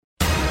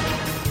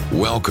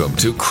Welcome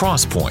to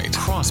Crosspoint.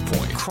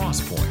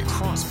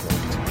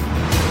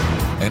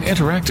 An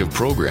interactive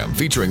program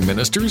featuring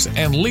ministers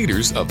and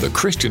leaders of the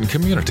Christian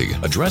community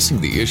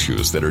addressing the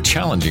issues that are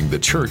challenging the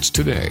church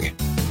today.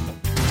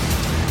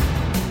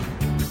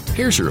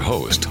 Here's your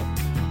host,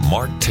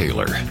 Mark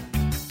Taylor.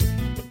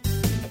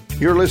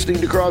 You're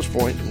listening to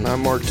Crosspoint, and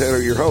I'm Mark Taylor,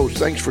 your host.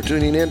 Thanks for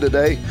tuning in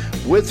today.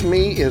 With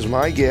me is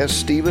my guest,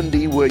 Stephen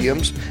D.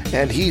 Williams,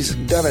 and he's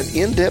done an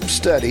in-depth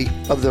study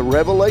of the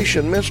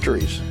Revelation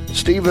mysteries.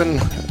 Stephen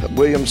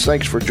Williams,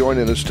 thanks for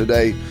joining us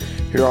today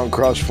here on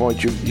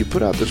Crosspoint. You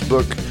put out this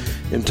book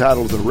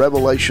entitled The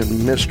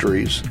Revelation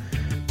Mysteries,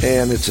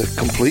 and it's a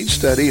complete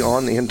study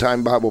on the End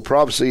Time Bible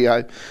prophecy.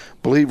 I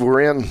believe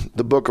we're in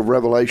the book of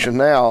Revelation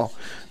now.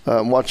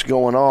 What's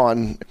going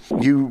on.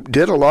 You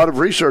did a lot of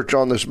research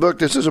on this book.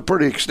 This is a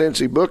pretty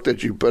extensive book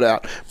that you put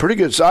out. Pretty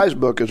good sized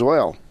book as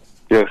well.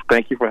 Yes,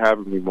 thank you for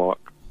having me, Mark.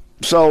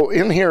 So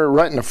in here,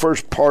 right in the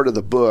first part of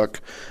the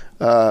book,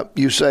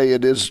 you say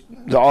it is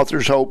the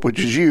author's hope, which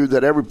is you,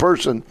 that every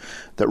person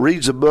that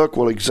reads the book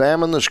will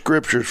examine the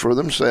scriptures for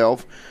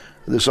themselves.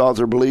 This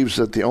author believes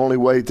that the only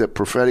way that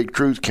prophetic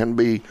truth can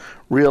be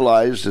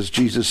realized, as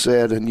Jesus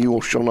said, and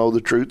you shall know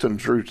the truth, and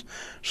the truth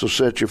shall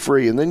set you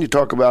free. And then you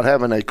talk about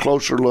having a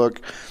closer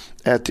look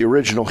at the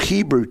original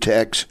Hebrew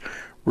text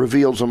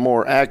reveals a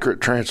more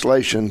accurate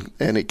translation,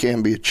 and it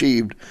can be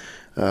achieved.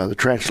 The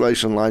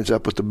translation lines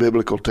up with the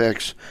biblical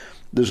text,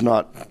 does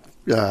not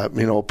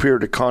appear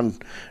to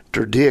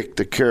contradict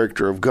the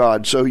character of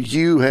God. So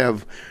you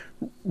have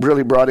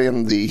really brought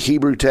in the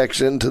Hebrew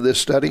text into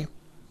this study?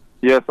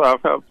 Yes,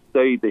 I've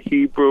studied the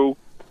Hebrew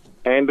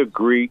and the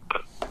Greek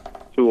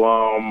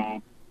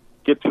to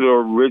get to the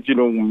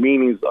original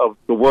meanings of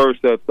the words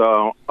that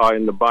are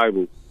in the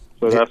Bible.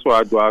 So that's why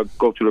I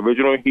go to the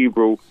original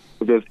Hebrew.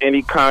 If there's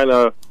any kind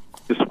of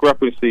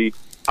discrepancy,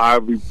 I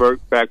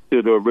revert back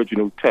to the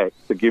original text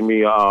to give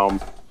me a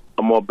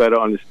more better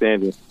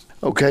understanding.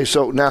 Okay,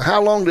 so now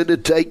how long did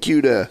it take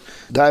you to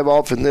dive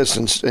off in this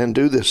and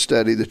do this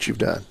study that you've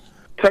done?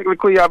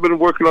 Technically, I've been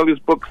working on this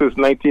book since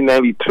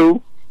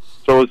 1992,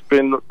 so it's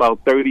been about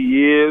 30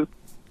 years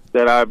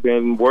that I've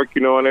been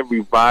working on it,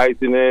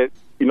 revising it.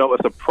 You know,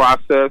 it's a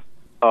process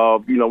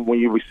of, when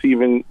you're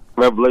receiving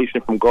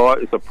revelation from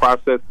God, it's a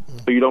process,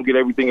 so you don't get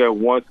everything at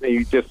once, and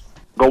you just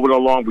going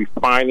along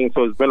refining.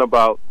 So it's been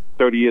about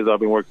 30 years I've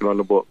been working on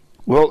the book.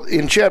 Well,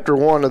 in chapter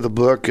 1 of the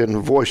book,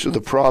 in Voice of the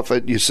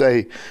Prophet, you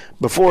say,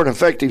 before an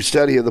effective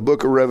study of the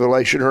book of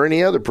Revelation or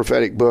any other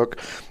prophetic book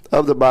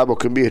of the Bible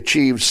can be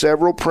achieved,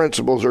 several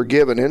principles are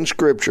given in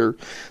Scripture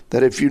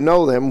that, if you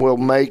know them, will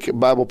make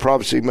Bible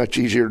prophecy much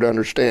easier to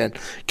understand.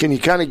 Can you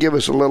kind of give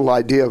us a little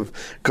idea of,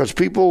 because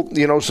people,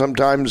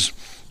 sometimes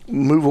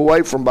move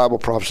away from Bible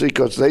prophecy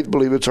because they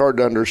believe it's hard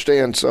to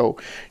understand. So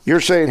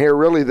you're saying here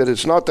really that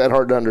it's not that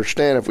hard to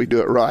understand if we do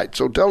it right.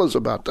 So tell us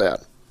about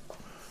that.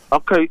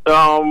 Okay,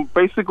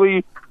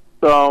 basically,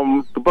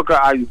 the book of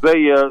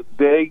Isaiah,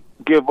 he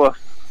gives us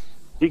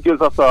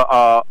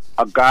a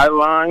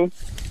guideline.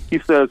 He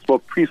says, for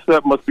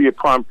precept must be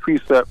upon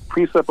precept,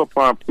 precept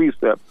upon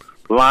precept,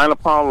 line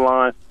upon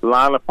line,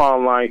 line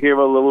upon line, here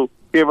a little,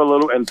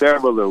 and there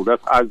a little.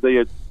 That's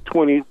Isaiah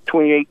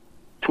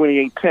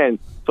 28:10.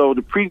 So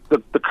the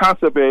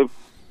concept is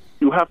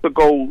you have to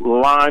go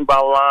line by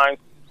line,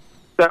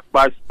 step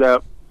by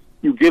step.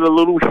 You get a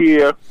little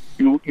here,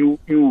 you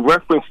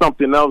reference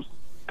something else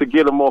to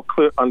get a more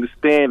clear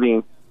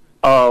understanding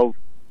of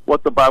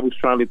what the Bible's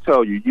trying to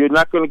tell you. You're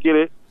not going to get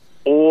it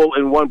all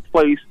in one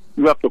place.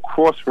 You have to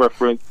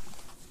cross-reference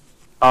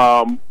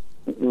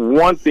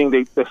one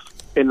thing that's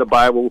in the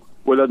Bible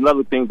with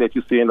another thing that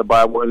you see in the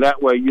Bible, and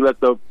that way you let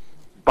the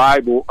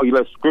Bible, or you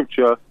let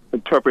Scripture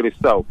interpret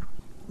itself.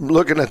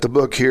 Looking at the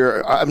book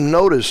here, I've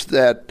noticed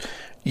that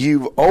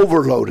you've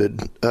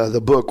overloaded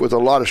the book with a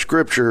lot of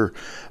Scripture,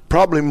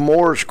 probably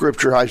more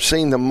Scripture I've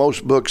seen than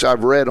most books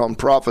I've read on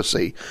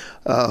prophecy.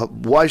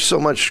 Why so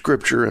much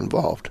Scripture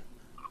involved?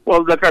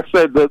 Well, like I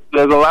said, there's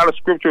a lot of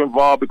Scripture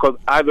involved because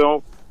I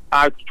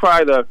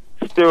try to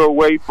steer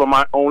away from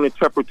my own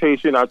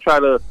interpretation. I try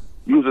to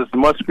use as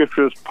much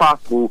Scripture as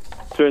possible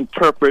to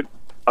interpret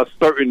a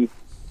certain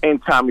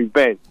end-time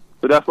event.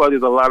 So that's why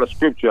there's a lot of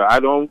Scripture. I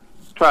don't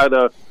try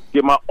to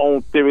give my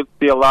own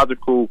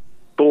theological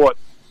thought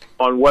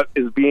on what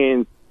is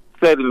being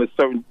said in a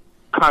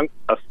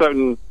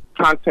certain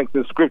context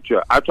in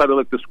Scripture. I try to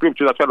look at the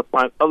Scriptures. I try to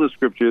find other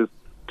Scriptures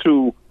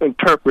to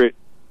interpret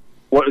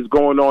what is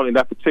going on in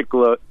that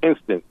particular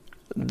instance.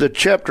 The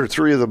chapter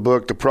 3 of the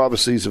book, the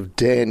prophecies of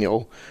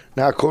Daniel.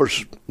 Now, of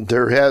course,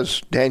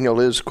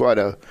 Daniel is quite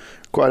a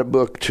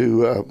book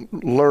to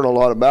learn a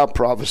lot about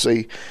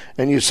prophecy.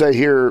 And you say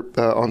here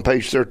on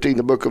page 13,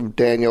 the book of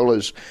Daniel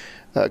is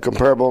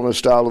comparable in the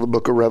style of the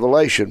book of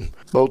Revelation.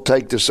 Both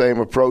take the same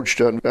approach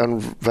to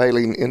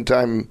unveiling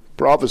end-time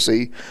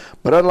prophecy,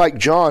 but unlike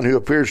John, who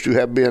appears to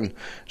have been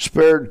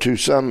spared to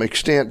some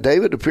extent,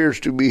 David appears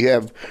to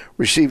have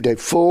received a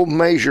full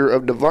measure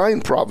of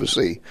divine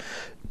prophecy.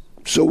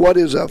 So what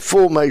is a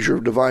full measure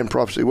of divine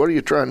prophecy? What are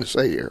you trying to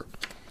say here?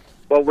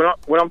 Well,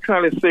 what I'm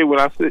trying to say when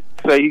I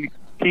say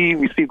he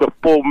received a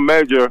full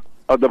measure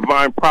of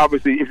divine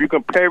prophecy. If you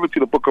compare it to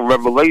the book of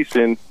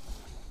Revelation,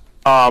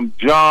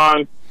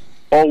 John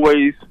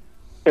always,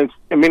 in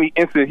many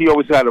instances, he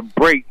always had a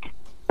break.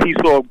 He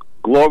saw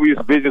glorious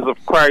visions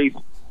of Christ.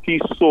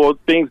 He saw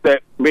things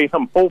that made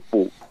him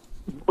hopeful.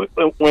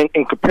 When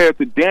compared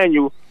to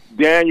Daniel,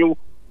 Daniel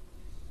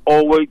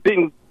always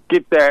didn't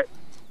get that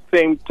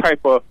same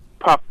type of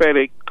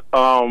prophetic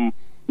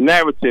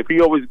narrative.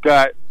 He always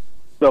got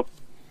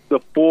the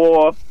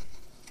four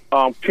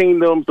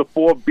kingdoms, the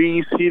four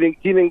beasts. He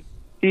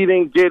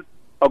didn't get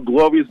a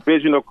glorious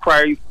vision of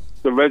Christ,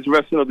 the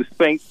resurrection of the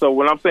saints. So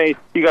when I'm saying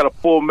he got a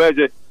full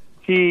measure,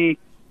 he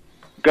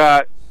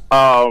got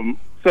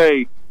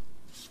say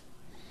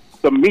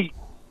the meat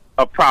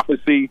of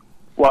prophecy,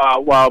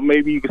 while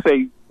maybe you could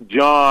say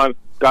John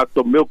got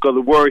the milk of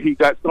the word. He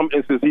got some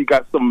instances, he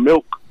got some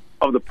milk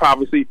of the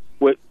prophecy,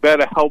 which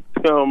better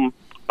helped him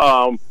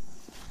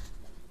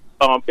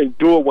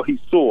endure what he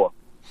saw.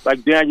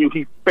 Like Daniel,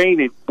 he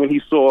fainted when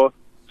he saw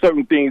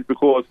certain things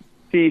because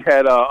he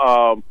had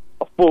a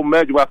full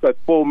measure. After that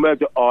full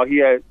measure,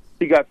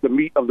 he got the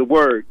meat of the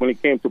word when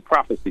it came to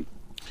prophecy.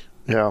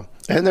 Yeah,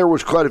 and there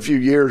was quite a few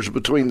years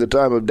between the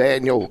time of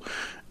Daniel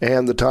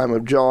and the time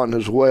of John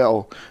as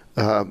well.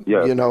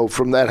 Yes. You know,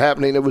 from that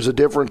happening, it was a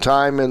different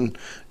time in,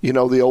 you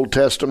know, the Old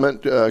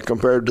Testament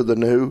compared to the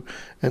New.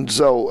 And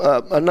so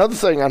another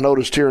thing I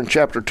noticed here in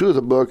chapter 2 of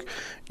the book,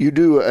 you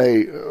do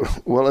a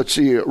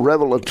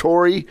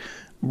revelatory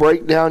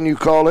breakdown, you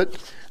call it,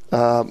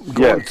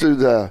 going through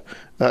the,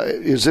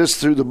 is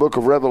this through the book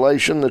of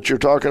Revelation that you're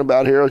talking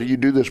about here? You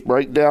do this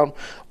breakdown.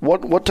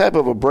 What type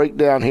of a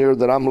breakdown here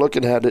that I'm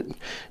looking at?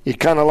 It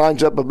kind of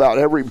lines up about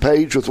every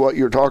page with what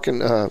you're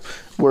talking,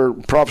 where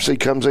prophecy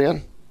comes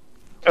in?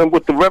 And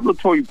with the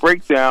revelatory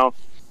breakdown,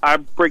 I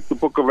break the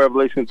book of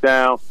Revelation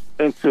down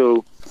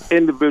into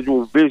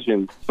individual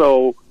visions.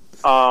 So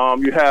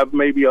you have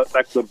maybe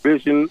like the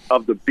vision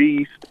of the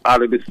beast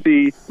out of the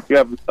sea. You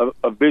have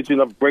a vision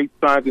of great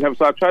signs in heaven.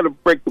 So I try to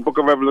break the book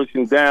of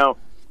Revelation down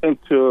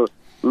into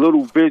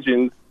little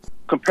visions,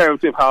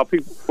 comparative how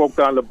people broke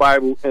down the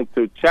Bible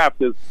into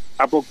chapters.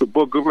 I broke the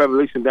book of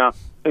Revelation down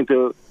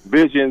into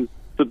visions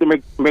so to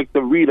make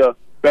the reader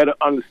better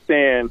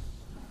understand,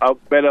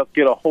 better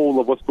get a hold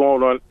of what's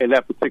going on in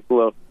that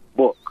particular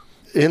book.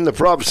 In the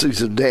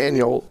prophecies of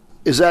Daniel,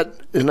 is that,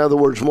 in other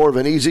words, more of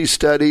an easy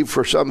study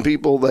for some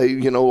people? They,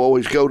 you know,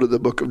 always go to the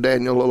book of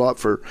Daniel a lot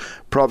for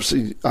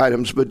prophecy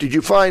items. But did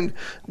you find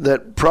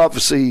that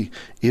prophecy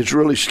is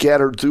really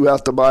scattered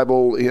throughout the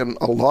Bible in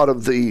a lot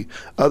of the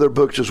other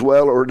books as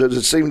well? Or does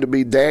it seem to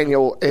be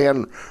Daniel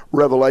and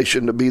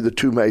Revelation to be the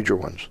two major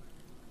ones?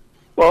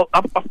 Well,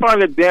 I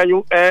find that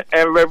Daniel and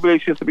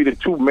Revelation to be the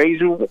two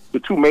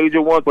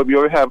major ones, but we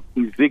already have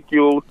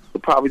Ezekiel, the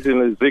prophecies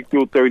in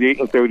Ezekiel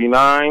 38 and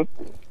 39,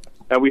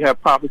 and we have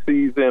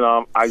prophecies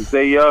in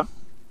Isaiah.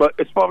 But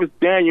as far as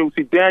Daniel,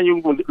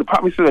 when the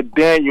prophecies of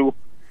Daniel,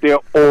 they're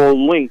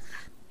all linked.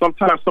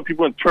 Sometimes some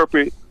people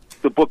interpret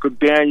the book of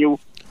Daniel,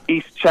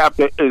 each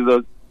chapter is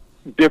a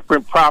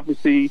different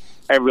prophecy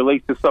and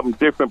relates to something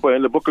different, but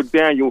in the book of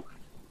Daniel,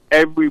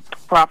 every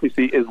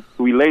prophecy is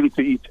related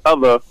to each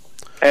other.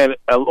 And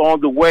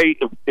along the way,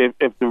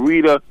 if the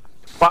reader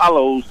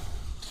follows,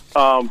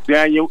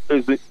 Daniel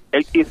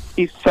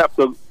each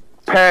chapter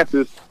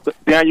passes,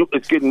 Daniel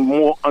is getting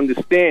more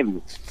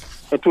understanding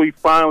until he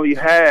finally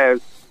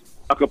has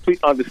a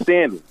complete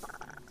understanding.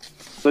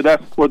 So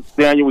that's what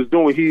Daniel is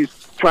doing. He's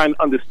trying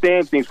to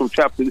understand things from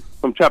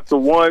chapter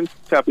 1,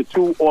 chapter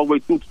 2, all the way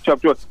through to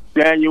chapter 1.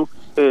 Daniel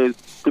is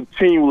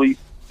continually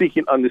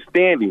seeking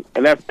understanding,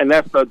 and that's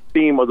the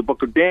theme of the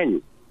book of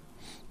Daniel.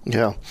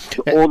 Yeah,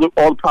 all the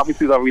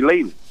prophecies are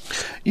related.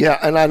 Yeah,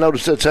 and I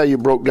noticed that's how you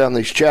broke down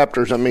these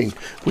chapters. I mean,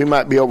 we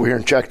might be over here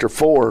in chapter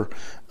 4,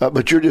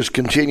 but you're just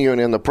continuing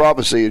in the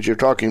prophecy as you're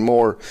talking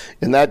more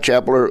in that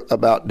chapter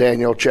about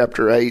Daniel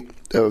chapter 8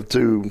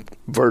 through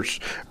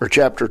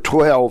chapter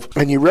 12,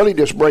 and you really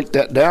just break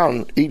that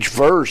down, each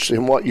verse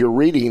in what you're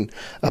reading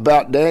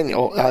about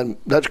Daniel.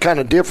 That's kind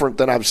of different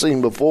than I've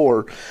seen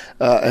before,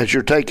 as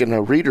you're taking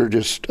a reader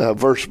just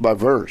verse by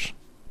verse.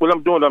 What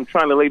I'm doing, I'm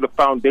trying to lay the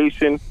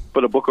foundation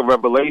for the book of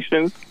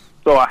Revelation.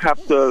 So I have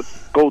to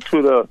go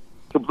to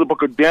the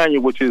book of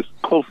Daniel, which is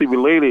closely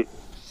related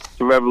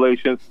to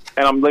Revelation,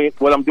 and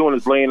what I'm doing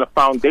is laying a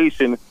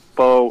foundation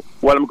for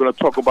what I'm going to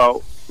talk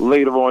about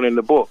later on in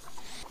the book.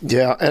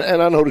 Yeah,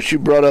 and I noticed you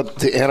brought up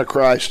the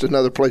Antichrist and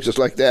other places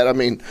like that. I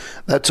mean,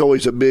 that's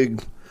always a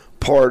big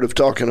part of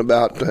talking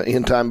about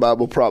end time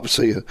Bible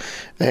prophecy,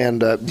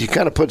 and you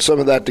kind of put some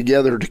of that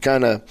together to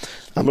kind of,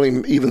 I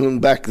mean, even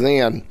back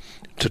then,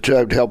 to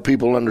try to help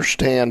people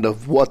understand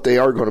of what they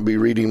are going to be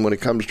reading when it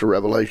comes to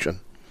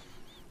Revelation.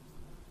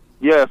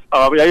 Yes,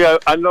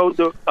 I know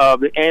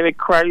the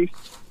Antichrist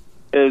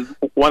is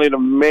one of the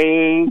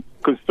main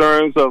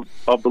concerns of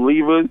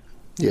believers.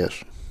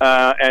 Yes,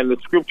 and the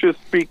Scripture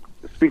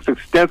speaks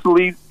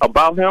extensively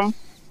about him.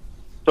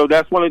 So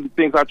that's one of the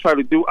things I try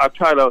to do. I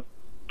try to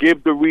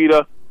give the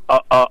reader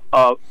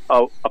a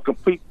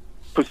complete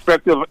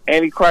perspective of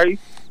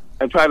Antichrist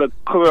and try to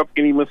clear up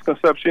any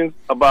misconceptions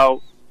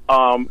about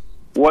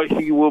what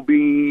he will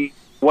be,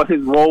 what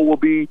his role will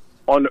be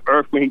on the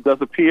earth when he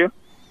does appear.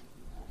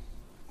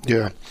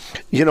 Yeah.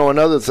 You know,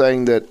 another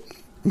thing that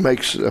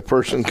makes a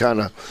person kind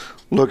of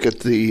look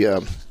at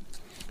the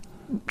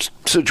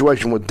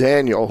situation with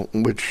Daniel,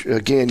 which,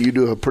 again, you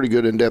do a pretty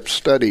good in-depth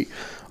study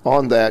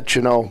on that,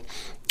 you know,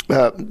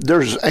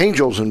 there's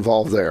angels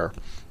involved there.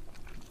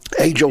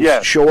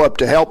 Angels show up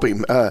to help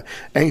him.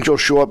 Angels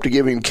show up to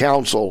give him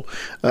counsel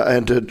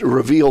and to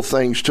reveal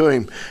things to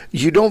him.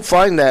 You don't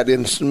find that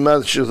in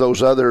much of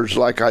those others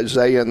like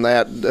Isaiah and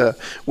that.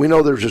 We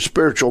know there's a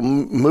spiritual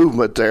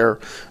movement there,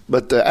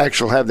 but to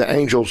actually have the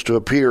angels to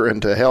appear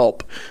and to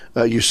help,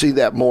 you see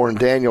that more in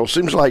Daniel.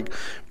 Seems like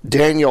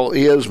Daniel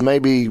is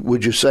maybe,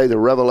 would you say, the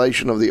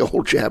revelation of the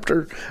old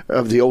chapter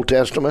of the Old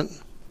Testament?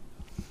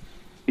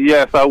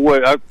 Yes, I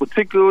would.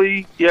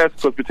 Particularly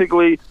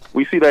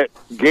we see that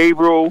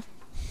Gabriel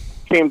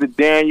came to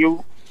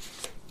Daniel,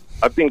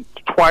 I think,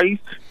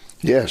 twice.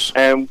 Yes.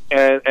 And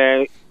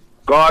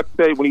God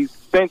said, when he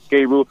sent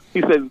Gabriel,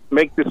 he said,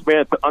 make this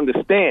man to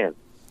understand.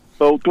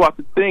 So throughout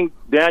the thing,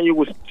 Daniel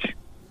was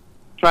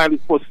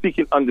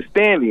seeking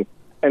understanding.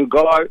 And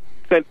God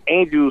sent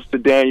angels to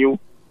Daniel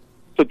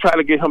to try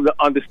to get him to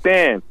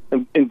understand.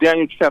 And in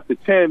Daniel chapter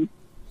 10,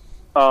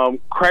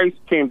 Christ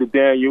came to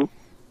Daniel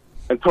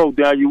and told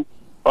Daniel,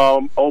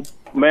 oh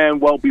man,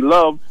 well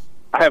beloved,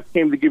 I have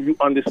came to give you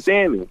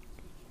understanding.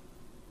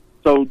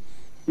 So,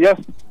 yes,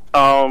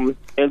 in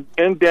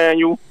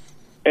Daniel,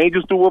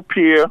 angels do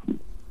appear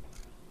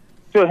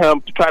to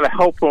him to try to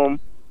help him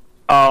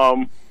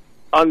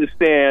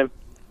understand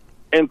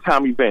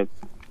end-time events.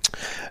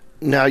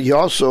 Now, you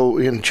also,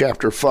 in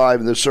chapter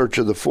 5, the search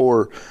of the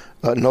four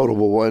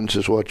notable ones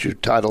is what you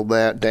titled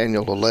that,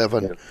 Daniel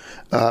 11. Yes.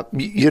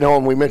 You know,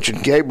 and we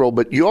mentioned Gabriel,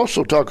 but you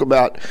also talk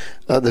about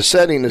the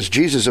setting as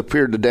Jesus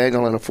appeared to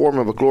Daniel in the form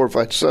of a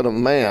glorified Son of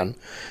Man.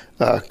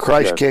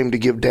 Christ came to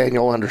give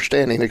Daniel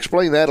understanding.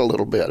 Explain that a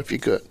little bit, if you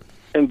could.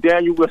 And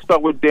Daniel, let's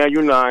start with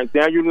Daniel 9.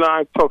 Daniel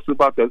 9 talks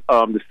about the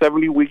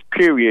 70-week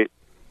period,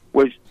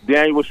 which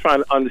Daniel was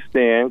trying to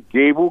understand.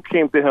 Gabriel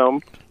came to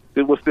him,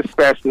 it was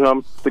dispatched to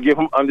him to give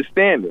him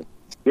understanding.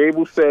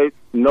 Gabriel said,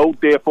 "Know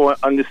therefore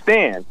and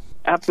understand."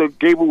 After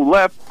Gabriel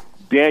left,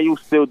 Daniel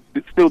still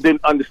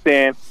didn't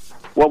understand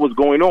what was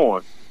going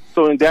on.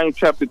 So in Daniel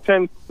chapter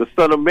 10, the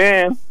Son of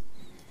Man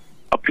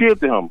appeared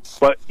to him,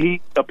 but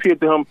he appeared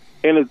to him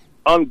in his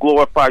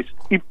unglorified.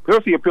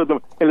 First he appeared to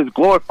him in his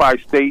glorified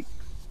state,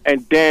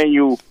 and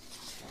Daniel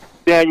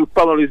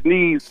fell on his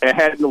knees and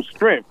had no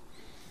strength.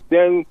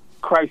 Then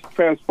Christ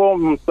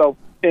transformed himself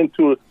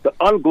into the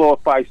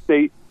unglorified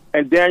state,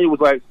 and Daniel was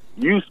like,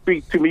 "You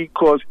speak to me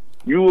because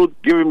you were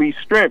giving me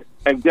strength."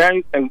 And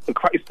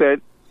Christ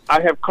said,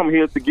 "I have come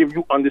here to give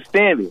you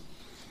understanding."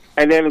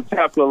 And then in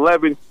chapter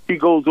 11, he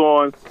goes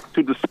on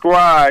to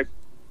describe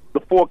the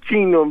four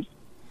kingdoms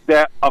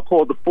that are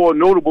called the four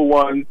notable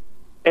ones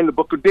in the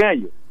book of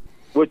Daniel,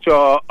 which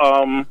was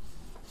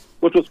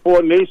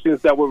four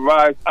nations that would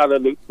rise out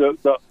of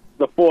the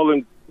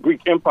fallen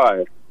Greek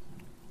Empire.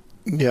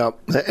 Yeah,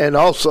 and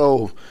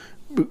also,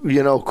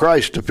 you know,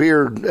 Christ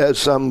appeared as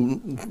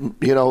some,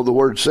 you know, the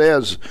word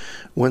says,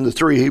 when the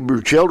three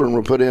Hebrew children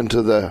were put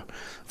into the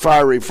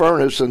fiery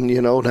furnace, and,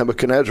 you know,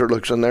 Nebuchadnezzar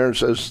looks in there and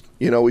says,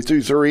 you know, we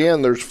threw three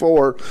in, there's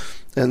four,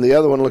 and the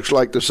other one looks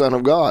like the Son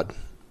of God.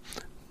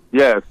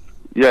 Yes.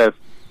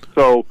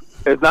 So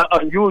it's not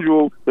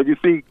unusual that you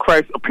see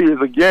Christ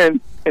appears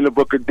again in the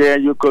book of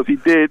Daniel, because he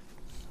did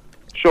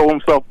show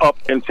himself up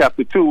in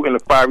chapter 2 in the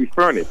fiery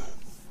furnace.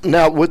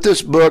 Now, with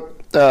this book,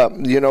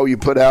 you know, you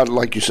put out,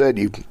 like you said,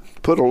 you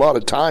put a lot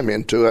of time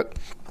into it.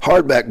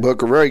 Hardback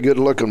book, a very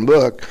good-looking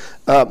book.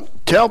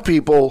 Tell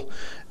people,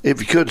 if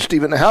you could,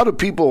 Stephen, how do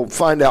people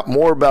find out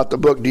more about the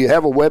book? Do you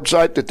have a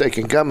website that they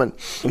can come and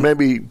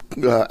maybe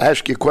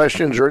ask you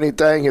questions or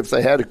anything if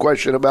they had a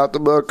question about the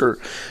book, or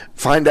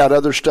find out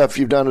other stuff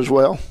you've done as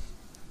well?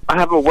 I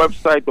have a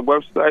website. The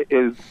website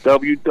is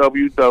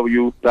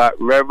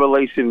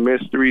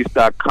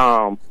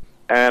www.revelationmysteries.com,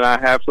 and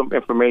I have some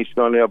information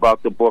on there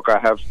about the book. I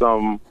have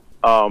some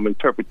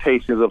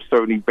interpretations of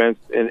certain events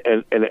in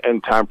the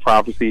End Time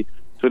Prophecy.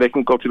 So they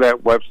can go to that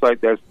website.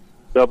 That's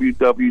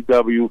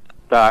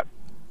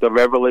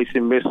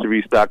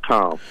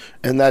www.therevelationmysteries.com.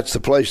 And that's the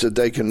place that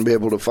they can be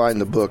able to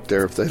find the book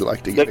there if they'd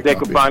like to get it. They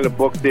can find the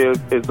book there.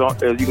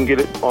 You can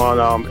get it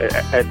on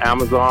at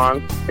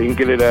Amazon. You can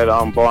get it at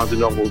Barnes &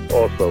 Noble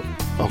also.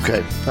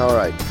 Okay. All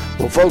right.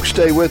 Well, folks,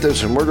 stay with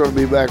us, and we're going to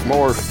be back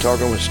more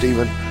talking with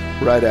Stephen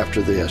right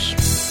after this.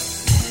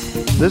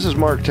 This is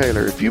Mark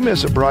Taylor. If you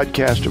miss a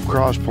broadcast of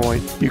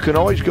Crosspoint, you can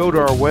always go to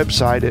our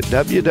website at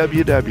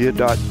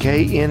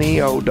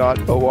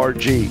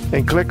www.kneo.org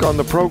and click on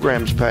the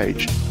programs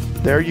page.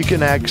 There you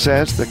can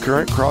access the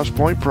current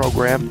Crosspoint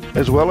program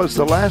as well as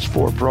the last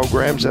 4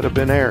 programs that have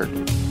been aired.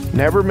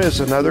 Never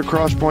miss another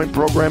Crosspoint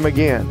program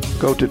again.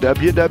 Go to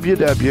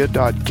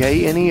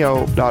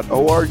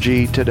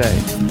www.kneo.org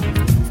today.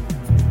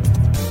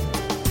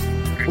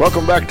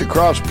 Welcome back to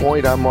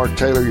Crosspoint. I'm Mark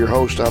Taylor, your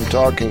host. I'm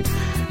talking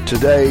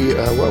today,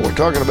 we're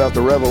talking about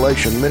the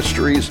Revelation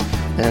mysteries,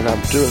 and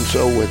I'm doing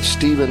so with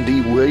Stephen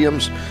D.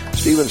 Williams.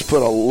 Stephen's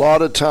put a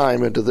lot of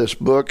time into this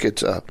book.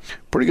 It's a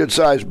pretty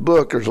good-sized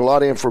book. There's a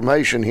lot of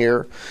information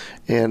here.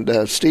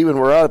 And, Stephen,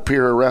 we're up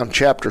here around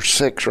chapter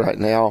 6 right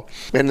now.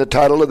 And the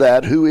title of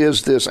that, Who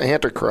is this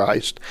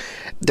Antichrist?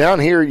 Down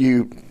here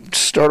you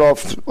start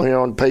off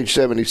on page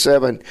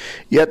 77,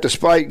 yet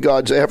despite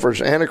God's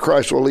efforts,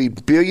 Antichrist will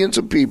lead billions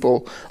of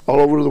people all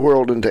over the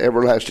world into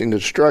everlasting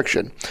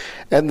destruction.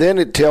 And then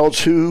it tells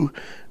who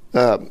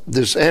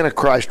this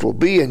Antichrist will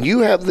be, and you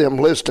have them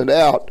listed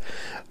out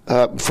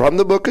from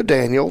the book of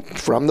Daniel,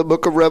 from the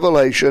book of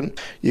Revelation.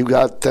 You've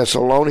got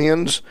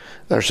Thessalonians,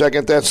 or 2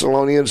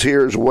 Thessalonians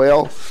here as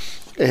well,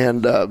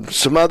 and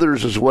some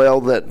others as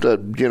well that,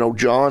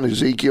 John,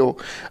 Ezekiel,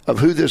 of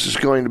who this is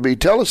going to be.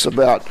 Tell us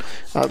about,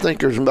 I think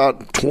there's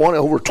about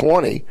over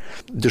 20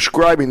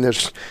 describing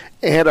this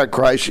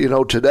Antichrist.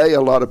 Today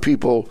a lot of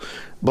people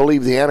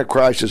believe the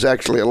Antichrist is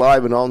actually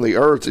alive and on the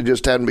earth. It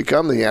just hadn't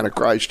become the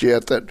Antichrist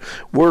yet, that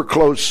we're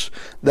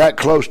that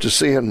close to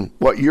seeing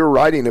what you're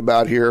writing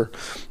about here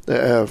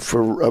of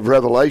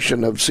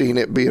Revelation, of seeing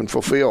it being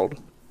fulfilled.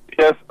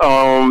 Yes,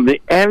 the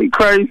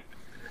Antichrist,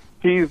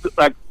 he's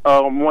like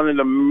one of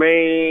the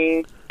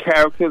main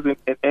characters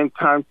in End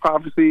Time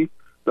Prophecy.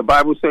 The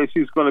Bible says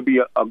he's going to be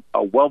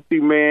a wealthy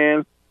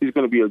man. He's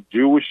going to be a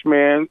Jewish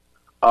man.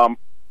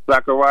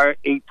 Zechariah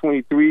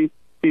 8:23.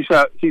 He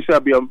shall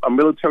be a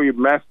military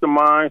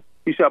mastermind.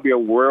 He shall be a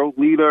world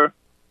leader.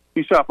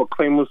 He shall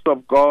proclaim himself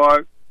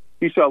God.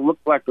 He shall look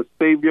like a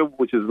savior,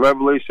 which is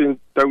Revelation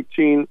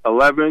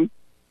 13:11.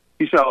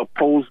 He shall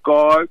oppose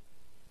God.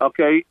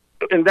 Okay,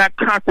 in that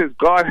context,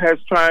 God has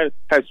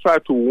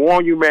tried to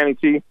warn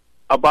humanity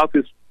about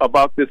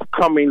this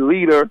coming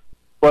leader,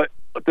 but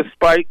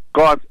despite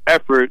God's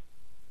effort,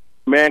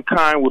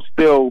 mankind will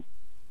still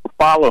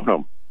follow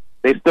him.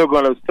 They're still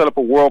going to set up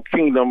a world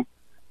kingdom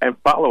and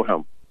follow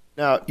him.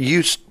 Now,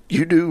 you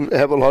do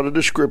have a lot of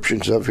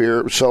descriptions of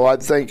here, so I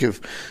think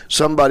if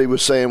somebody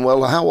was saying,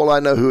 well, how will I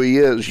know who he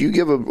is? You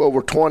give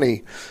over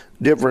 20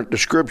 different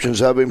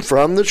descriptions of him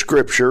from the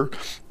Scripture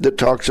that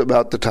talks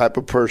about the type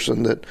of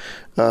person that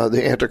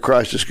the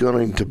Antichrist is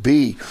going to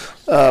be.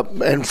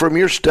 And from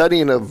your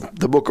studying of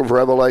the book of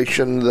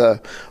Revelation,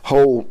 the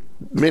whole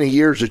many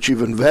years that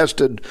you've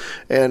invested,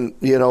 and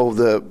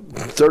the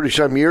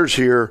 30-some years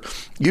here,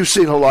 you've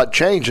seen a lot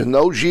change in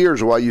those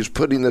years while you're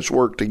putting this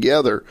work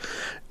together.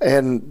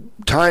 And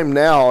time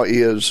now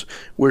is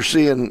we're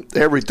seeing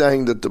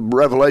everything that the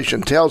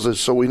Revelation tells us,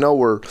 so we know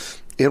we're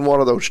in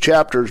one of those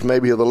chapters,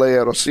 maybe of the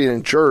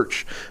Laodicean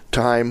church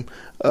time,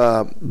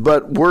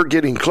 but we're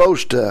getting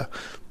close to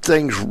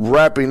things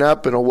wrapping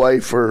up in a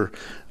way for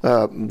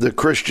the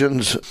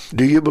Christians.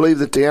 Do you believe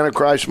that the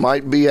Antichrist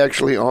might be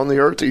actually on the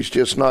earth? He's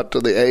just not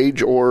to the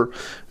age or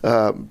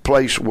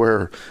place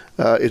where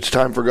it's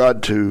time for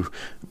God to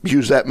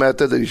use that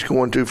method that he's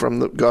going to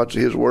from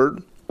his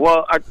word?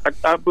 Well,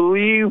 I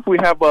believe we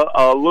have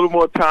a little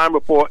more time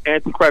before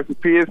Antichrist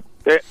appears.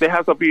 There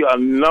has to be a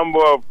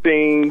number of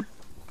things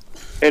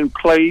in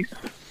place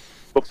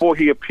before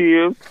he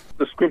appears.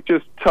 The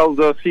scriptures tells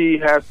us he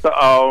has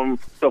to,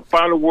 the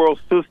final world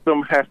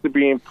system has to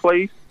be in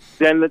place.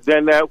 Then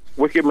that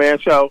wicked man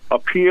shall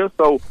appear.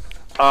 So,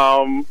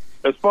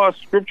 as far as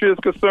scripture is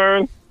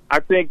concerned,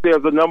 I think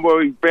there's a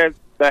number of events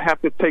that have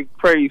to take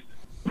place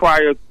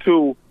prior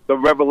to the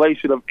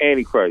revelation of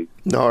Antichrist.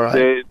 All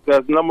right.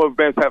 There's a number of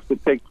events that have to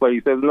take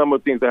place. There's a number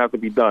of things that have to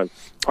be done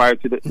prior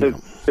to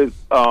his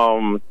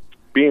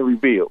being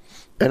revealed.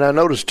 And I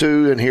noticed,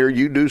 too, in here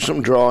you do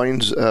some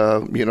drawings,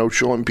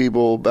 showing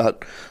people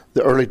about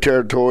the early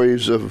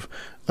territories of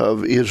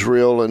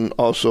Israel and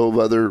also of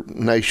other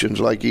nations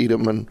like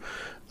Edom and,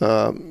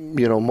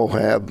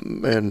 Moab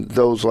and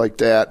those like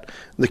that.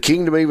 The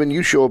kingdom, even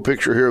you show a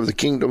picture here of the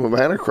kingdom of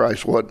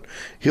Antichrist, what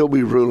he'll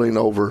be ruling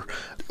over.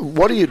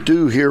 What do you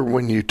do here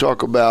when you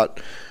talk about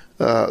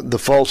the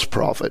false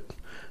prophet?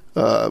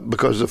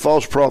 Because the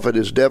false prophet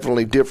is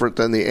definitely different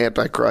than the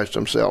Antichrist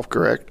himself,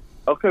 correct?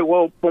 Okay,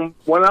 well, from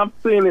what I'm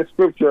seeing in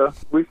Scripture,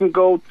 we can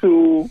go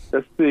to,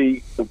 let's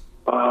see,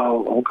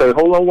 okay,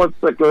 hold on one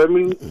second. Let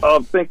me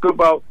think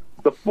about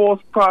the false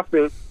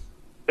prophet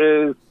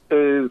is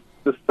the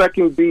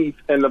second beast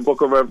in the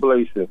book of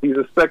Revelation. He's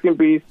the second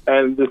beast,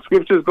 and the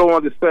Scriptures go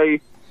on to say,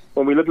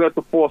 when we're looking at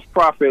the false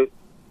prophet,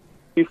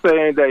 he's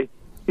saying that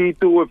he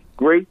doeth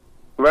great,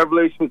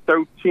 Revelation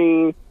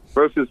 13,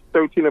 verses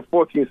 13 and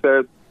 14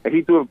 says, and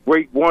he doeth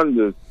great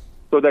wonders,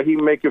 so that he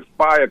maketh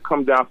fire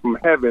come down from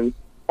heaven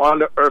on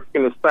the earth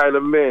in the sight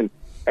of men,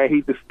 and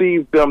he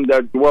deceived them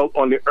that dwelt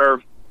on the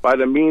earth by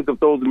the means of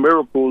those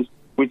miracles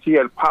which he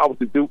had power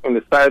to do in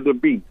the sight of the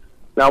beast.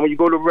 Now, when you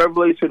go to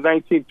Revelation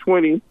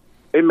 19:20,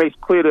 it makes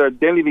clear the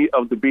identity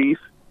of the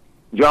beast.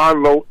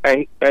 John wrote,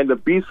 and the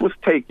beast was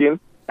taken,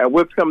 and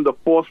with him the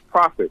false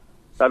prophet.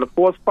 Now, the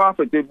false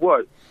prophet did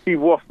what? He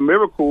wrought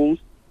miracles,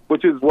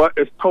 which is what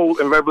is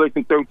told in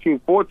Revelation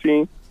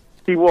 13:14.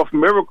 He wrought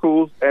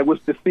miracles, and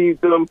which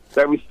deceived them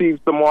that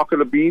received the mark of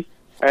the beast,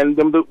 and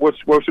them that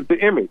worship the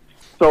image.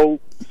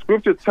 So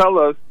Scripture tell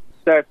us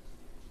that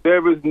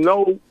there is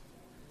no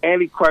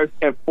Antichrist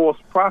and false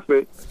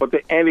prophet, but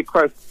the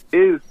Antichrist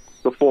is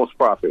the false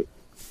prophet.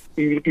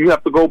 You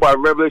have to go by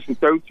Revelation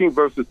 13,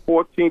 verses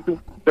 13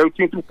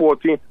 through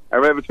 14,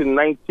 and Revelation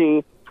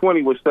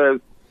 19:20, which says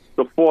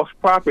the false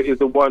prophet is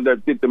the one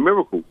that did the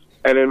miracles.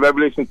 And in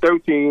Revelation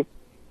 13,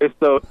 it's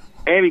the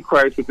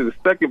Antichrist, which is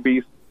the second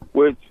beast,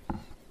 which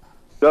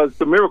does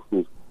the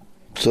miracles.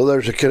 So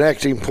there's a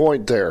connecting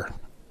point there.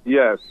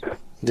 Yes.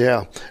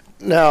 Yeah.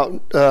 Now,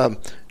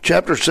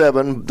 chapter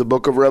 7, the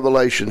book of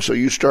Revelation, so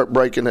you start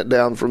breaking it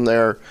down from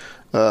there,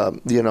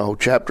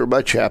 chapter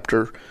by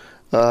chapter.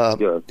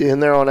 Yes. In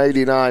there on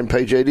 89,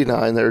 page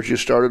 89, there as you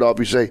started off,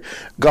 you say,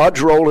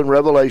 God's role in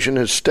Revelation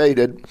is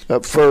stated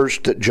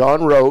first that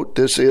John wrote,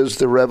 this is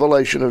the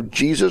revelation of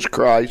Jesus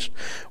Christ,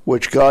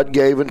 which God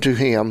gave unto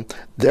him.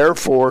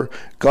 Therefore,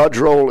 God's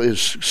role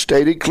is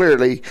stated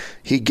clearly,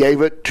 he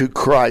gave it to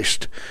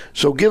Christ.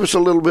 So give us a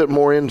little bit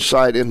more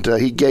insight into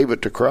he gave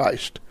it to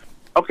Christ.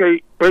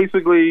 Okay,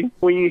 basically,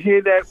 when you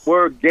hear that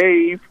word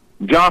gave,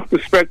 John's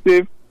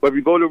perspective, but if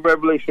you go to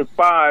Revelation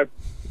 5,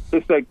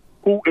 it's like,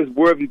 who is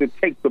worthy to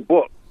take the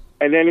book?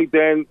 And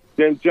then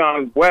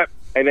John wept,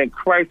 and then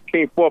Christ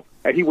came forth,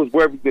 and he was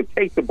worthy to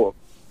take the book.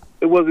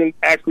 It wasn't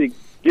actually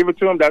given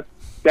to him.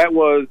 That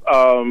was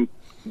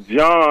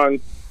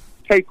John's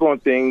take on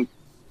things,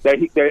 that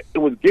it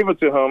was given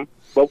to him.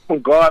 But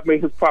when God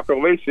made his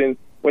proclamation,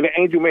 when the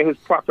angel made his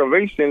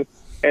proclamation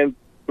in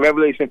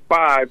Revelation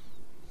 5,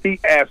 he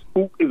asked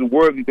who is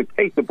worthy to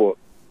take the book.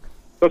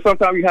 So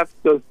sometimes you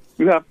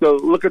have to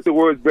look at the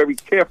words very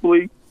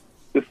carefully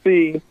to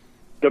see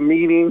the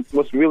meaning,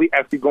 what's really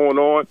actually going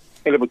on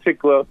in a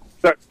particular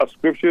set of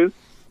scriptures.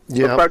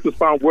 Yeah. So Christ was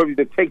found worthy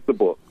to take the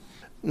book.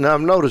 Now,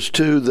 I've noticed,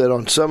 too, that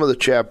on some of the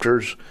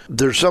chapters,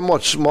 they're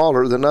somewhat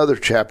smaller than other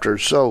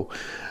chapters. So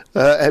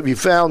have you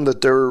found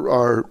that there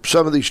are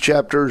some of these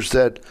chapters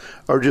that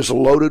are just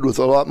loaded with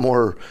a lot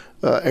more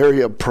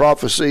area of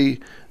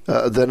prophecy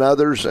than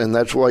others, and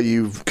that's why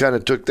you've kind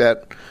of took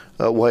that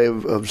way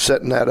of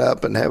setting that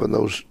up and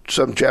having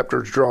some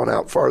chapters drawn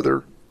out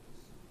farther?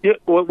 Yeah,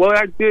 well, what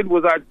I did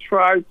was I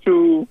tried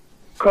to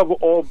cover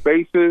all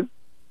bases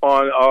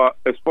on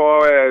as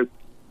far as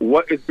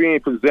what is being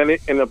presented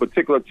in a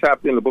particular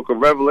chapter in the book of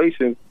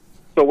Revelation.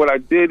 So what I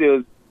did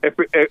is, if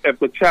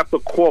the chapter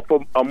called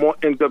for a more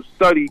in-depth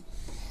study,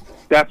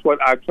 that's what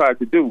I tried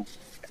to do.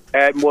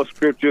 Add more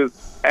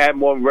scriptures, add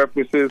more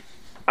references.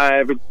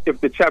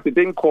 If the chapter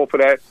didn't call for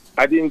that,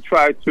 I didn't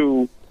try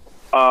to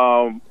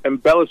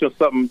embellish on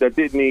something that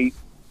didn't need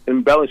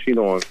embellishing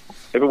on.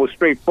 If it was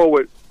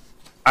straightforward,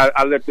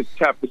 I let the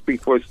chapter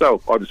speak for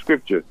itself, or the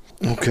scripture.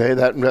 Okay,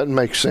 that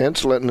makes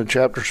sense, letting the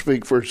chapter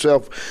speak for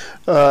itself.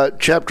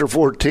 Chapter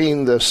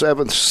 14, the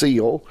seventh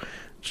seal,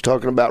 it's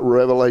talking about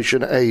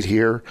Revelation 8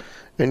 here.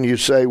 And you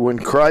say, when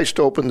Christ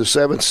opened the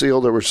seventh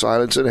seal, there was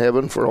silence in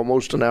heaven for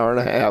almost an hour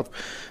and a half.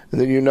 And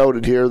then you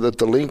noted here that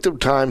the length of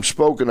time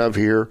spoken of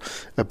here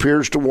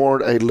appears to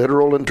warrant a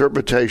literal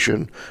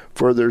interpretation,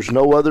 for there's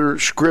no other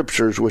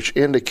scriptures which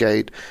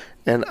indicate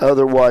an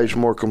otherwise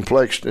more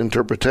complex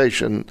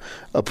interpretation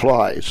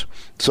applies.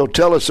 So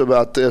tell us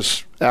about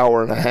this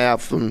hour and a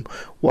half and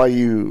why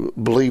you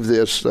believe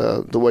this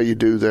the way you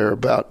do there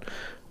about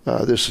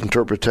this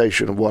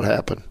interpretation of what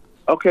happened.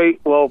 Okay,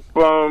 well,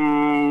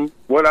 from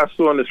what I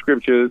saw in the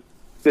scriptures,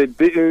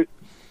 there's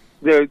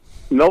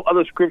no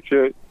other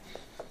scripture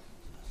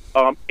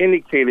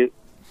indicated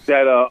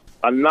that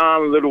a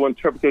non-literal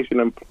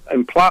interpretation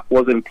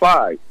was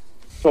implied.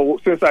 So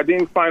since I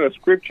didn't find a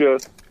scripture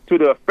to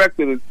the effect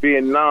of it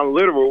being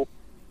non-literal,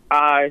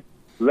 I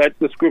let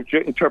the scripture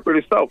interpret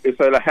itself. It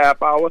said a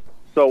half hour,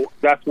 so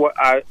that's what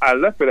I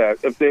left it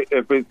at. If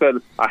it said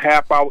a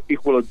half hour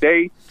equal a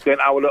day, then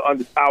I would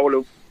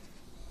have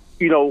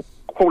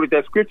quoted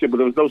that scripture, but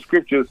there was no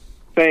scriptures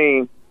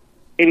saying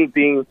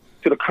anything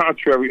to the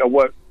contrary of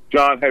what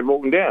John had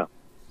written down.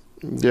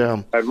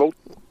 Yeah.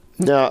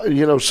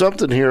 Now,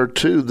 something here,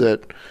 too,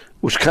 that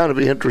was kind of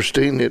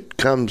interesting. It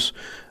comes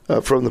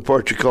from the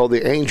part you call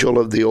the angel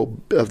of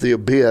the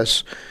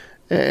abyss,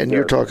 and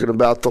You're talking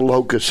about the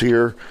locusts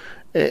here,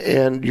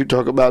 and you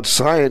talk about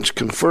science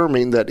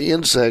confirming that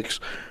insects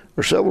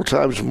are several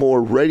times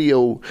more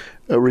radio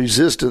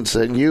resistant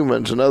than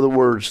humans. In other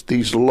words,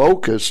 these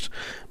locusts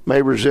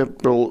may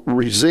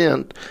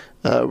resent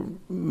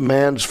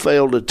man's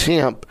failed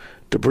attempt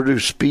to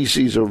produce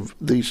species of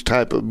these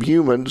type of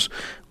humans,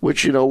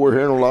 which, we're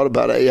hearing a lot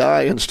about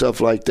AI and stuff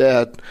like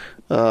that.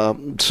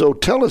 So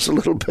tell us a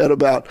little bit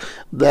about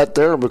that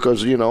there,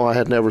 because, I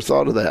had never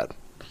thought of that.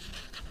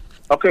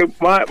 Okay,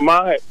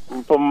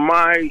 from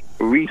my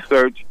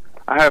research,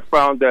 I have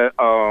found that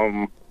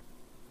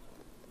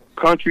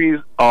countries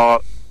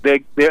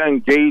they're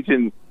engaged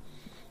in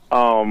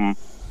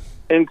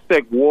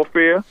insect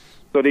warfare.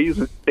 So they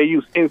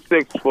use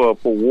insects for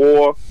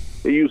war.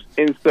 They use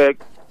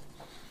insects,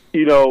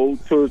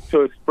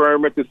 to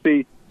experiment to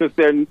see, since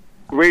they're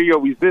radio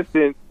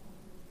resistant,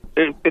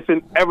 it's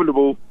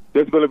inevitable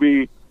there's going to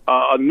be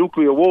a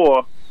nuclear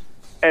war,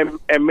 and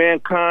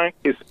mankind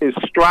is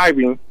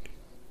striving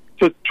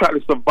to try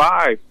to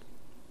survive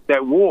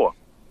that war.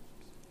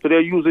 So they're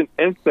using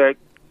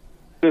insects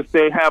since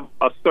they have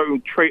a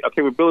certain trait or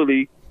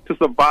capability to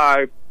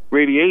survive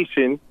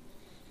radiation,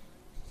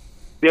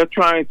 they're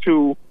trying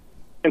to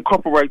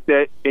incorporate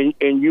that in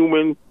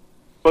human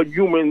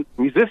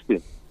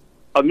resistance.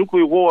 A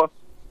nuclear war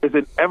is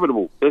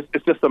inevitable.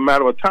 It's just a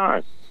matter of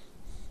time.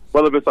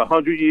 Whether it's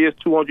 100 years,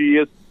 200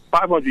 years,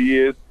 500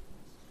 years,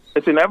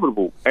 it's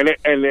inevitable. And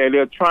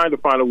they're trying to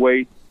find a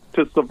way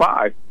to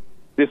survive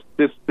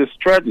this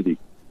tragedy.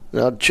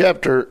 Now,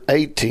 chapter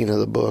 18 of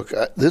the book,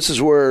 this is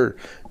where,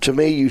 to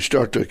me, you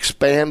start to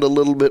expand a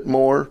little bit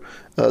more,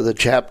 the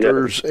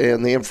chapters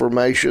and the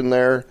information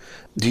there.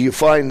 Do you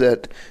find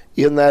that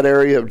in that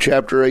area of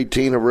chapter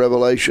 18 of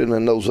Revelation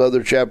and those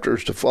other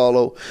chapters to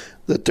follow,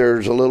 that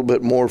there's a little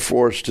bit more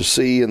for us to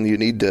see and you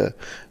need to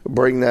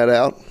bring that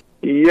out?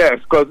 Yes,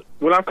 because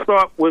when I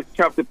start with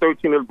chapter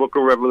 13 of the book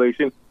of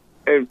Revelation,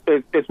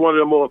 it's one of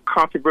the more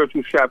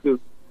controversial chapters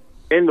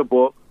in the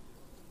book.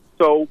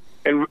 So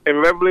in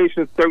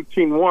Revelation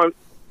 13:1,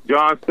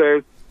 John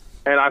says,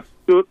 "And I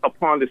stood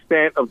upon the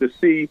sand of the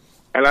sea,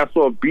 and I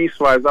saw a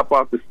beast rise up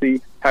out the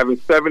sea, having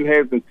 7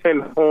 heads and 10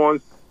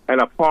 horns,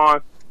 and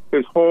upon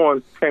his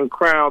horns 10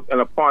 crowns,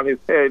 and upon his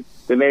head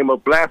the name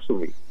of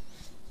blasphemy."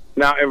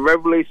 Now in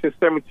Revelation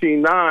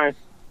 17:9,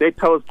 they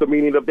tell us the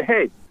meaning of the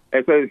head.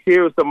 It says,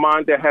 "Here is the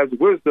mind that has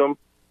wisdom.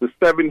 The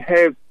 7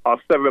 heads are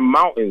 7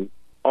 mountains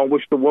on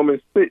which the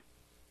woman sits."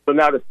 So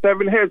now the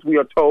 7 heads, we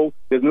are told,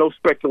 there's no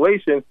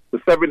speculation,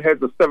 the 7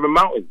 heads are 7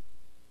 mountains.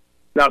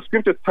 Now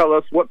scriptures tell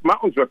us what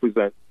mountains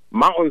represent.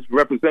 Mountains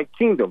represent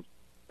kingdoms.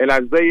 In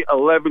Isaiah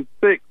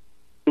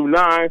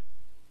 11:6-9,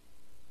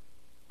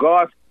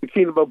 the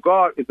kingdom of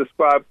God is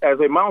described as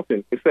a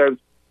mountain. It says,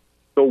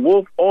 "The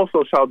wolf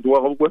also shall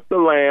dwell with the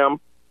lamb,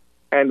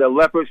 and the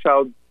leopard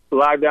shall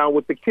lie down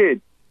with the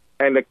kid,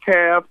 and the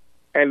calf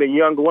and the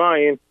young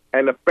lion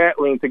and the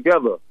fatling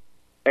together,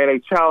 and a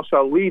child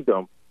shall lead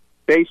them.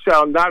 They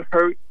shall not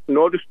hurt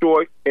nor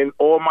destroy in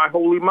all my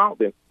holy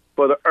mountain,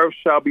 for the earth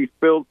shall be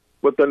filled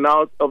with the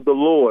knowledge of the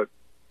Lord."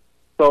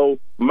 So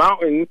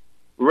mountains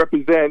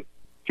represent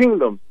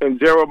kingdoms. In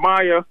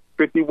Jeremiah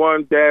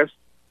 51 verse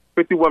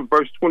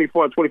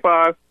 24 and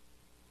 25,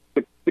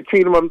 the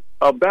kingdom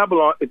of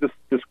Babylon is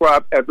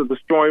described as a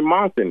destroying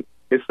mountain.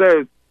 It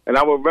says, "And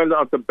I will render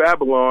unto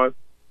Babylon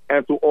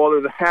and to all the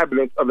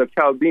inhabitants of the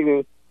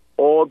Chaldeans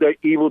all their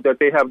evil that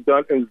they have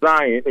done in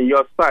Zion in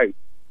your sight,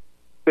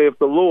 saith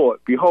the Lord.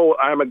 Behold,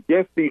 I am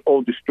against thee,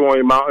 O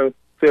destroying mountain,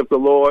 saith the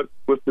Lord,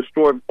 which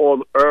destroyeth all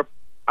the earth.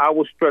 I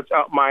will stretch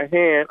out my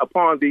hand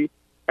upon thee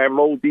and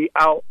roll thee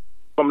out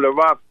from the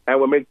rock and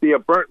will make thee a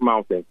burnt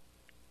mountain."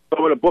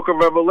 So in the book of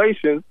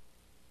Revelation,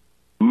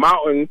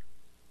 mountains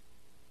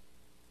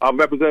are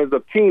representatives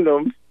of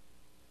kingdoms.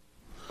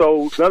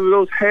 So none of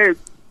those heads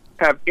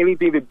have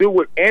anything to do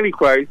with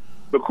Antichrist,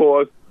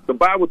 because the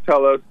Bible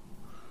tells us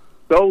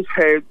those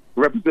heads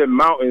represent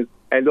mountains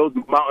and those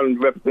mountains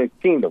represent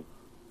kingdoms.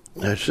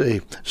 I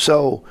see.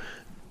 So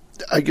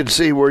I can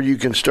see where you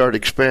can start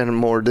expanding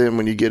more then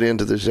when you get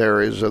into these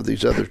areas of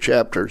these other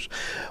chapters.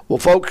 Well,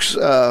 folks,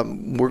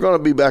 we're going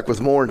to be back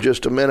with more in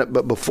just a minute.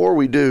 But before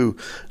we do,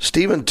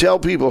 Stephen, tell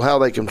people how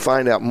they can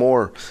find out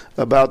more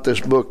about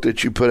this book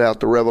that you put out,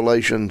 The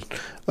Revelation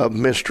of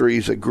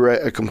Mysteries, a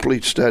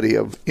complete study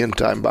of End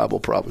Time Bible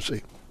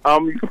Prophecy.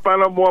 You can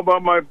find out more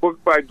about my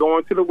book by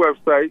going to the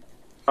website,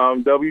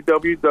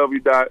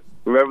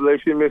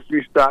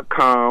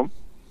 www.revelationmysteries.com.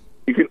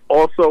 You can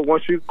also,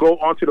 once you go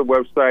onto the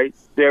website,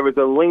 there is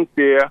a link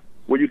there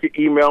where you can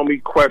email me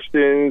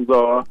questions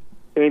or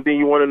anything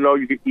you want to know.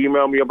 You can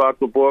email me about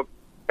the book,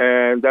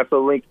 and that's a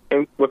link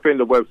within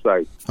the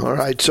website. All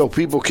right, so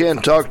people can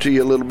talk to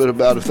you a little bit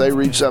about if they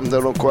read something they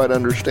don't quite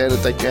understand it,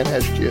 they can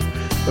ask you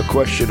a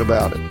question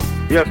about it.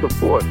 Yes, of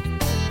course.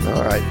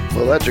 All right.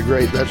 Well, that's a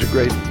great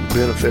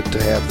benefit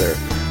to have there.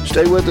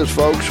 Stay with us,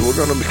 folks. We're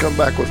going to come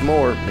back with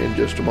more in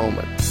just a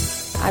moment.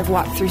 I've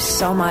walked through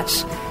so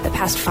much the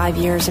past 5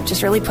 years of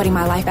just really putting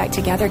my life back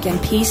together again,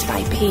 piece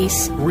by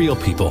piece. Real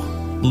people,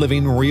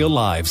 living real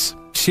lives,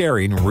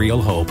 sharing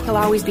real hope. He'll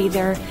always be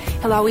there.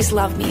 He'll always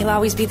love me. He'll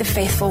always be the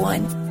faithful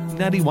one.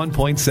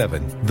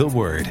 91.7, The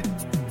Word.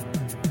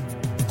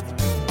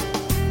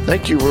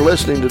 Thank you for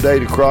listening today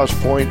to Cross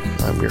Point.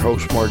 I'm your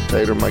host, Mark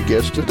Taylor. My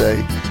guest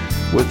today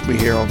with me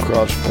here on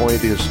Cross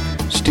Point is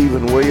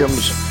Stephen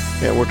Williams,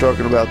 and we're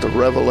talking about the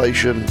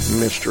Revelation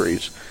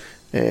Mysteries.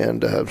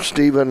 And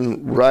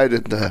Stephen, right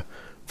at the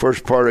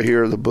first part of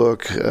here of the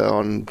book,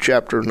 on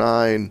chapter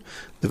 9,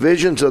 the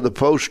visions of the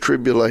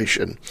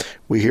post-tribulation.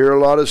 We hear a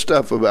lot of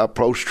stuff about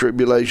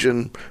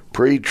post-tribulation,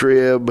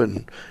 pre-trib,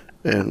 and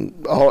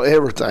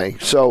everything.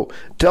 So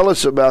tell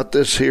us about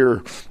this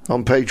here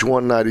on page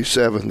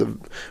 197, the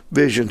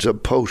visions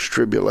of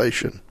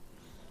post-tribulation.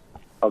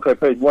 Okay,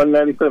 page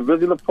 197,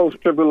 vision of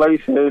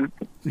post-tribulation.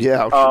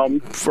 Yeah,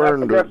 that's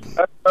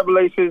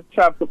Revelation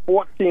chapter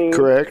 14.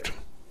 Correct.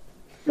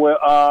 Where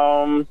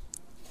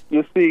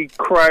you see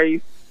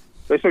Christ.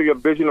 They show you a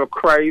vision of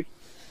Christ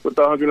with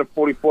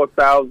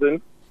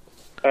 144,000,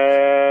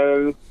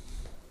 and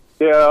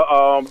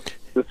the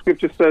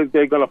scripture says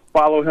they're going to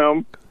follow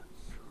him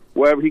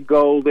wherever he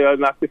goes, they are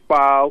not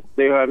defiled.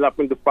 They have not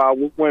been defiled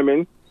with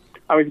women.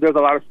 I mean, there's a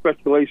lot of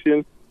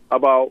speculation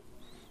about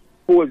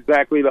who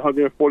exactly the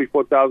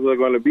 144,000 are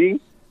going to be.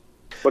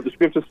 But the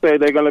scriptures say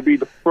they're going to be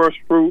the first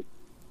fruit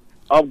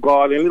of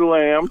God and the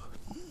Lamb.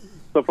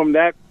 So from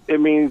that, it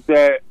means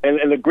that,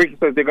 and the Greek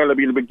says they're going to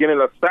be the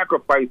beginning of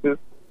sacrifices.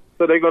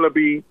 So they're going to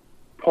be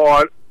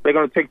they're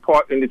going to take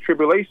part in the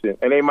tribulation.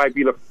 And they might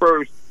be the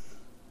first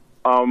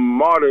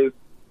martyrs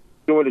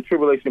during the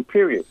tribulation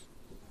period.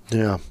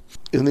 Yeah.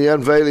 In the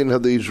unveiling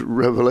of these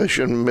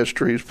revelation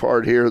mysteries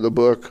part here of the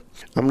book,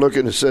 I'm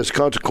looking, it says,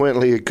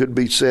 consequently, it could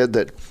be said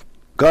that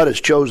God has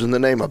chosen the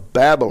name of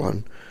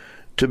Babylon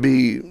to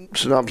be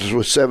synonymous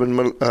with 7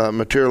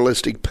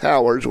 materialistic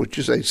powers, which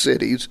is 8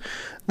 cities,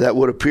 that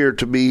would appear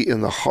to be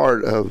in the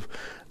heart of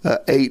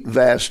 8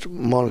 vast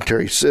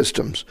monetary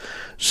systems.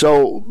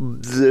 So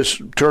this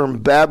term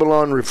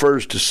Babylon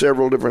refers to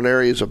several different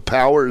areas of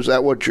power. Is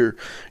that what you're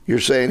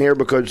saying here?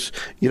 Because,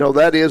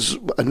 that is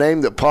a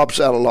name that pops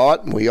out a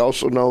lot. And we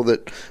also know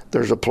that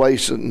there's a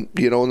place in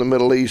the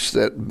Middle East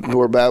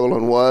where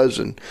Babylon was,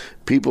 and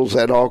people's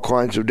had all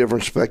kinds of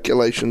different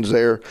speculations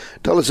there.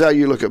 Tell us how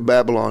you look at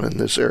Babylon in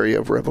this area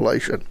of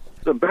Revelation.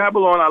 The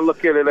Babylon, I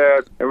look at it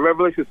as, in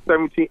Revelation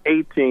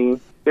 17:18,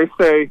 they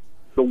say,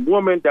 the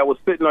woman that was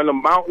sitting on the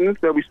mountains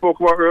that we spoke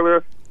about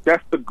earlier,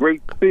 that's the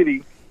great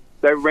city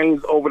that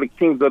reigns over the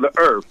kings of the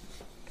earth.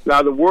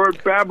 Now, the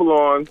word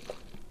Babylon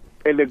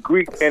in the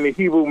Greek and the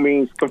Hebrew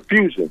means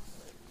confusion.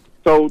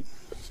 So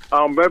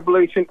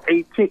Revelation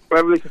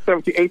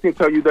 17:18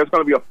 tells you there's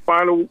going to be a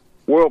final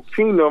world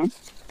kingdom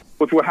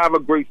which will have a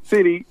great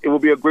city. It will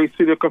be a great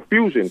city of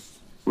confusion.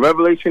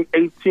 Revelation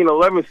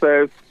 18:11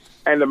 says,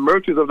 and the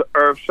merchants of the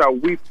earth shall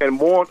weep and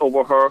mourn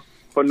over her,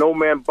 for no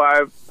man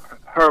buys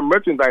her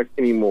merchandise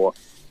anymore.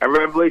 And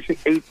Revelation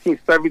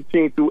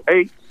 18:17 through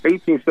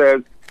 18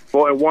 says,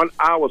 for in 1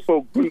 hour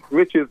so great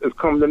riches is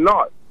come to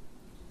naught.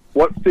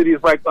 What city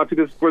is like unto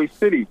this great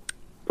city?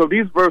 So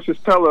these verses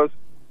tell us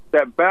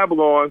that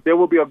Babylon, there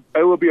will be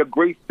a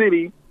great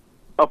city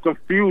of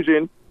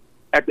confusion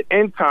at the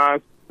end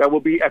times that will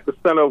be at the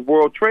center of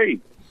world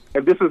trade.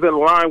 And this is in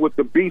line with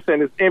the beast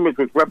and his image,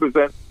 which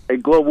represents a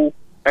global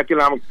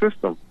economic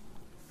system.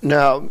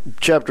 Now,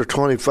 chapter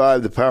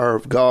 25, the power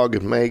of Gog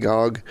and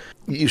Magog,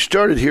 you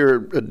started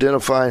here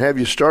have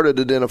you started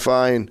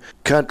identifying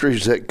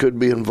countries that could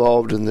be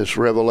involved in this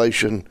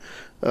revelation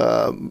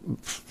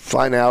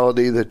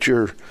finality that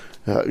you're,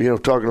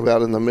 talking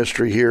about in the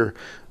mystery here?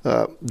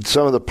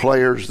 Some of the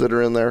players that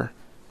are in there?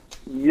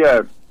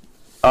 Yes.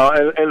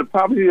 And the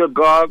prophecy of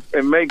Gog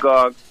and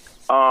Magog,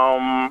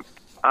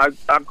 I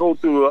go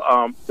through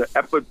the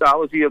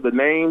epidology of the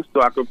names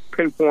so I could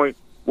pinpoint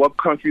what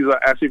countries are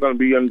actually going to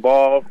be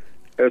involved.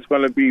 It's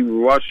going to be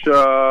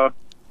Russia.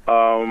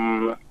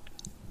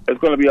 It's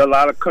going to be a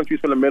lot of countries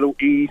from the Middle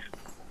East.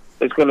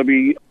 It's going to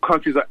be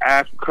countries of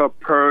Africa,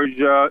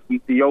 Persia,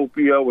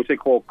 Ethiopia, which they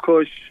call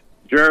Kush.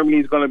 Germany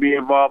is going to be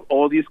involved.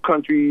 All these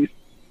countries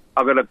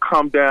are going to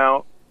come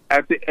down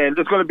at the end.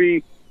 It's going to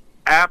be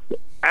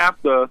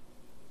after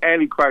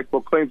Antichrist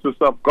proclaims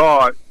himself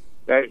God,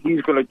 that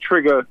he's going to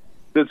trigger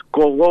this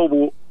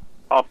global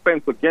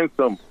offense against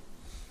them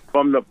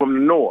from the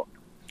north.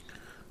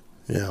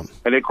 Yeah,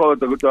 and they call it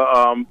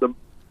the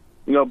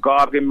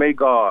Gog and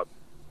Magog.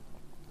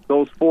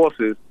 Those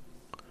forces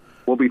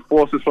will be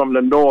forces from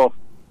the north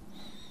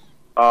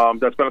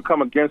that's going to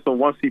come against him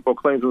once he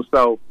proclaims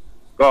himself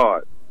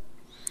God.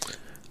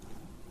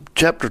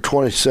 Chapter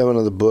 27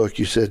 of the book,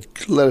 you said,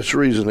 "Let us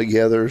reason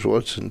together," is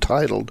what's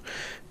entitled.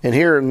 And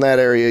here in that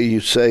area, you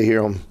say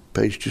here on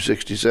page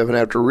 267,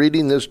 after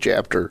reading this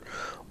chapter,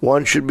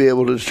 one should be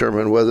able to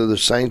determine whether the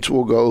saints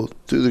will go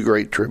through the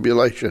great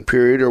tribulation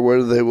period or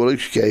whether they will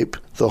escape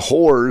the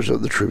horrors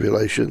of the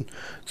tribulation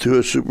through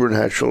a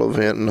supernatural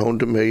event known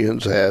to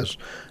millions as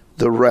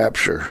the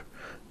rapture.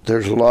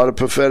 There's a lot of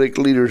prophetic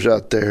leaders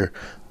out there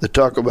that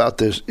talk about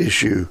this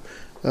issue.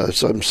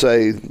 Some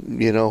say,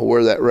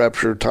 where that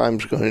rapture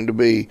time's going to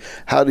be.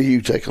 How do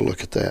you take a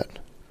look at that?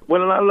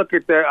 When I look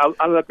at that,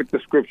 I look at the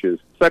scriptures.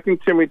 2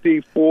 Timothy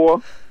 4,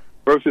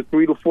 verses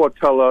 3 to 4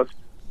 tell us,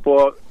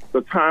 for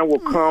the time will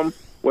come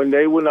when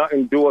they will not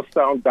endure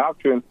sound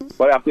doctrine,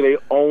 but after their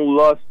own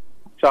lust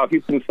shall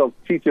heap themselves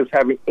teachers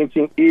having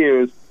itching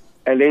ears,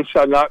 and they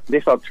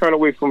shall turn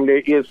away from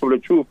their ears from the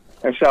truth,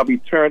 and shall be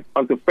turned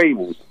unto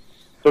fables.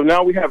 So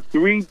now we have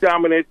 3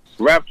 dominant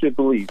rapture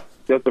beliefs.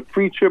 There's the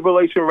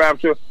pre-tribulation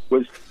rapture,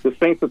 which the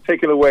saints are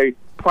taken away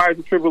prior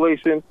to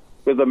tribulation.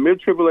 There's a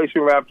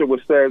mid-tribulation rapture,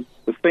 which says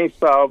the saints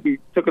shall be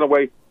taken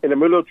away in the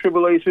middle of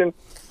tribulation,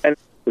 and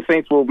the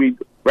saints will be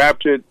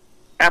raptured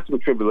after the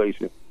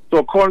tribulation. So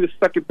according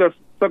to 2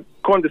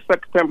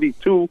 Timothy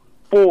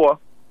 2:4,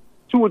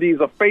 2 of these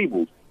are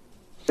fables.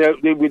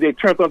 They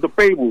turn onto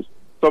fables.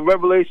 So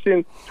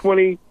Revelation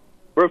 20,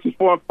 verses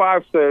 4 and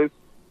 5 says,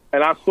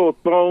 and I saw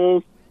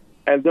thrones,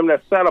 and them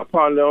that sat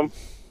upon them,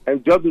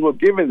 and judges were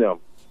given them.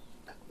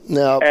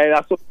 Now, and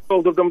I saw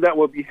those of them that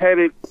were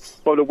beheaded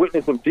for the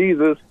witness of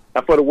Jesus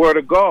and for the word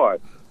of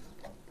God.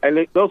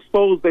 And those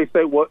souls, they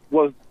say,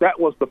 was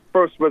the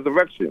first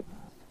resurrection.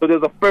 So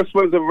there's a first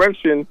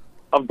resurrection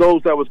of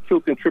those that was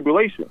killed in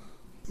tribulation.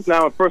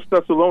 Now in 1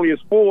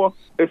 Thessalonians 4,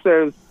 it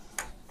says,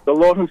 the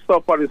Lord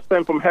himself shall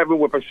descend from heaven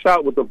with a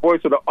shout, with the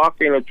voice of the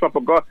archangel and the trump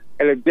of God,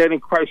 and the dead in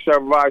Christ shall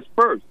rise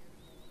first.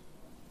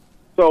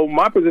 So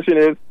my position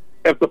is,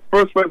 if the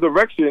first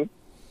resurrection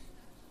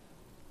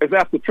is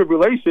after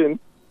tribulation,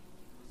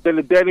 then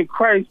the dead in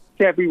Christ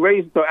can't be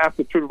raised until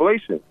after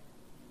tribulation.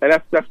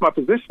 And that's my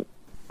position.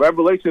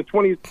 Revelation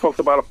 20 talks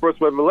about a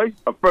first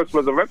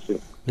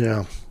resurrection.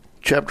 Yeah.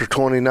 Chapter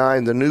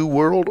 29, the New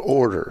World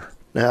Order.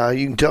 Now,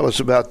 you can tell us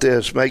about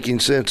this, making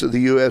sense of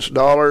the U.S.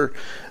 dollar.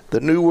 The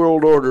New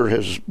World Order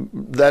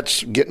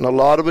that's getting a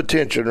lot of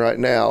attention right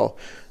now,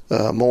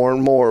 more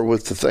and more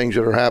with the things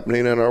that are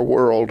happening in our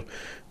world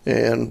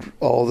and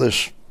all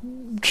this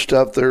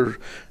stuff they're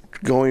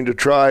going to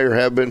try or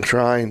have been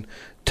trying.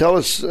 Tell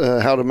us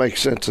how to make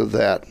sense of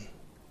that.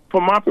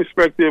 From my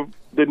perspective,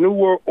 the New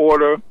World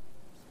Order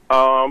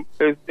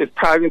is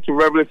tied into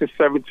Revelation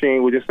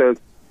 17, which it says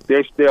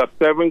there are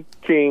 7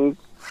 kings,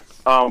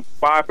 5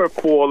 have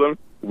fallen,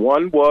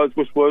 one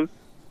which was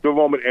the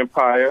Roman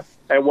Empire,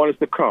 and one is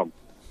to come.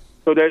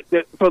 So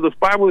so the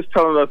Bible is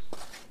telling us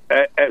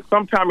at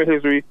some time in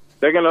history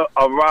they're going to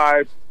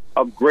arise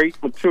a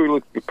great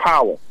materialistic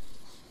power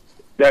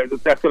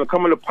that's going to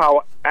come into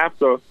power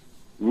after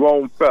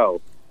Rome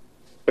fell.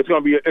 It's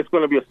going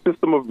to be a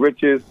system of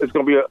riches. It's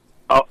going to be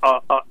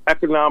a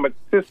economic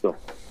system.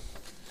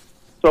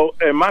 So,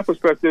 in my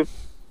perspective,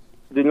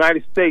 the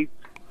United States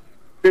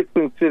fits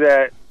into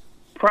that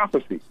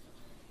prophecy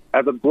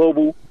as a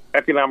global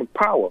economic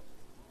power.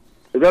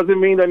 It doesn't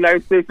mean the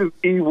United States is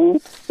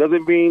evil.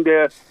 Doesn't mean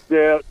they're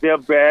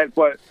bad,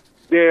 but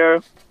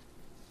they're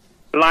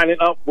lining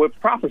up with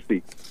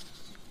prophecy.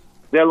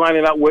 They're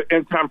lining up with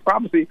End Time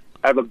Prophecy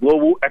as a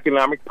global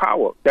economic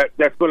power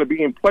that's going to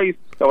be in place,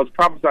 that was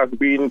prophesied to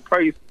be in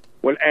place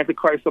when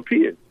Antichrist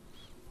appeared.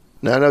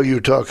 Now, I know you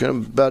were talking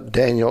about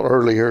Daniel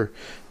earlier,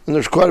 and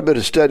there's quite a bit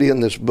of study in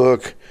this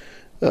book,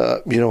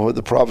 with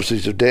the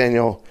prophecies of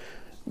Daniel.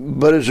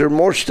 But is there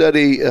more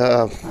study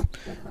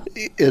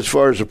as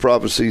far as the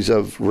prophecies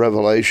of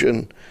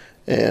Revelation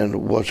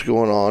and what's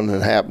going on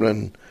and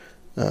happening?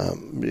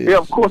 Yeah,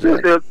 of course,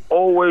 there's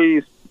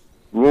always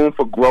room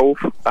for growth.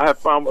 I have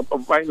found,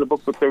 I'm writing the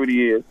book for 30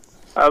 years.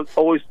 I've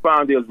always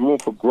found there's room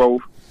for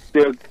growth.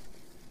 There's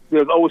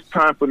always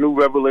time for new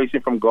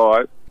revelation from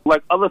God.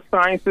 Like other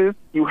sciences,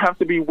 you have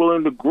to be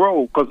willing to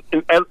grow, because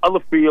in other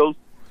fields,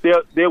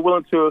 they're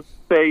willing to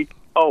say,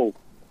 oh,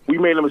 we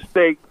made a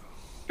mistake.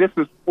 This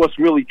is what's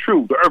really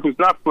true. The earth is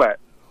not flat.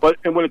 But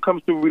when it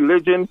comes to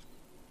religion,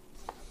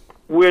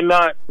 we're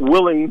not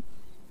willing,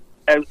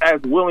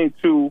 as willing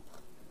to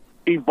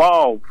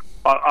evolve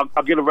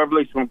or get a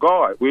revelation from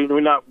God.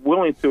 We're not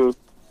willing to.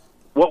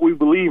 What we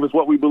believe is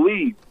what we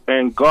believe,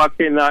 and God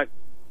cannot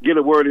get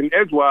a word in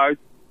edgewise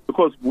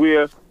because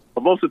we're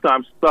most of the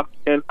time stuck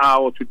in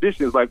our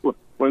traditions. Like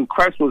when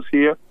Christ was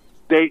here,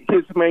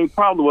 his main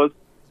problem was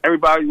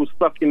everybody was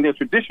stuck in their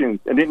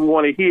traditions and didn't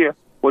want to hear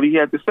what he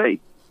had to say.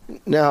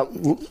 Now,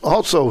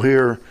 also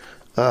here,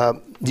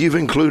 you've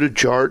included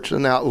charts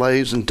and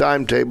outlays and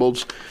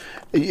timetables.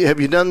 Have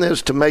you done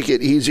this to make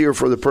it easier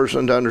for the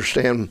person to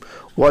understand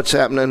what's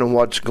happening and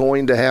what's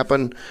going to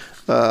happen?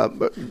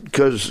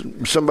 Because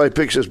somebody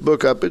picks this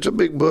book up, it's a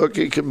big book.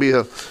 It could be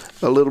a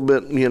little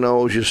bit,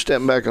 as you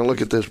step back and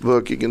look at this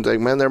book, you can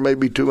think, man, there may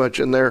be too much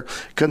in there.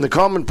 Can the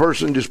common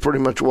person just pretty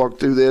much walk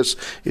through this?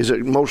 Is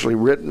it mostly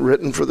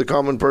written for the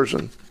common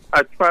person?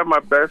 I try my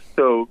best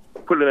to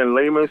put it in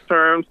layman's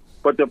terms,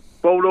 but the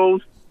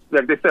photos,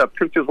 like they said, a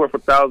picture's worth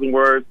 1,000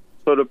 words.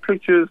 So the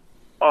pictures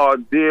are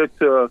there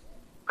to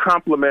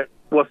complement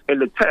what's in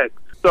the text.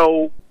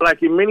 So,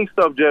 like in many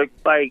subjects,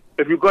 like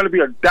if you're going to be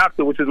a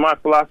doctor, which is my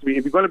philosophy,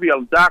 if you're going to be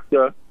a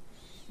doctor,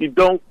 you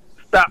don't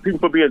stop people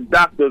from being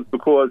doctors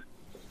because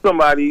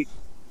somebody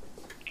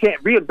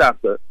can't be a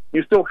doctor.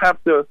 You still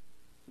have to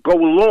go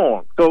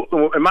along.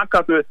 So, in my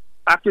culture,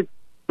 I could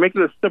make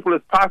it as simple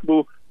as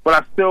possible, but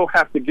I still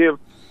have to give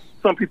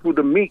some people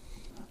the meat.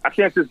 I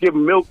can't just give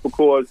milk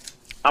because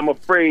I'm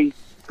afraid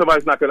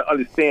somebody's not going to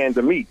understand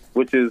the meat,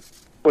 which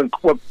is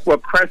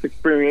what Christ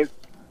experienced.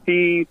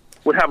 He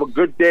would have a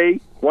good day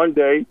one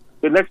day.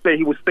 The next day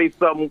he would say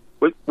something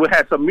would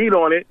have some meat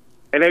on it,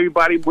 and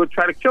everybody would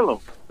try to kill him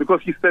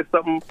because he said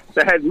something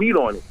that had meat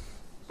on it.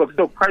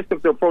 So Christ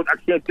took the approach, I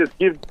can't just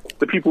give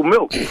the people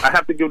milk. I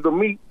have to give them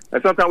meat.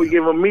 And sometimes we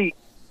give them meat,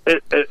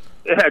 it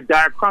had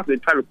dire consequences.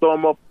 They try to throw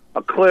him off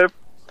a cliff.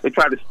 They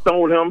try to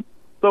stone him.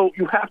 So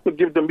you have to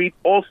give the meat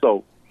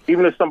also,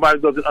 even if somebody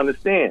doesn't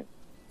understand.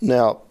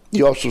 Now,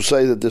 you also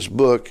say that this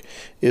book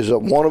is a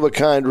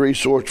one-of-a-kind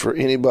resource for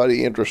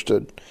anybody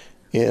interested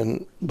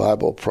in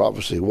Bible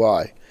prophecy.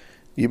 Why?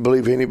 You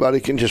believe anybody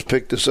can just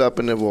pick this up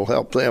and it will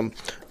help them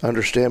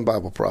understand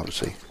Bible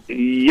prophecy?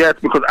 Yes,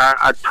 because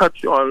I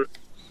touch on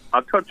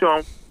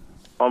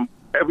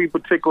every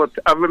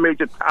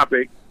major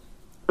topic.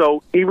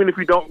 So even if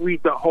you don't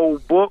read the whole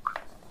book,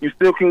 you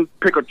still can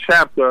pick a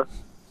chapter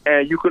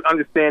and you can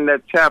understand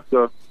that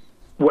chapter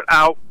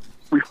without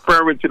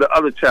referring to the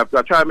other chapter.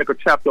 I try to make a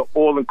chapter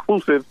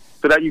all-inclusive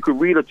so that you can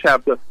read a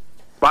chapter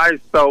by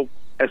itself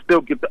and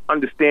still get the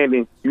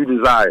understanding you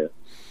desire.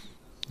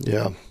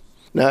 Yeah.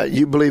 Now,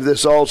 you believe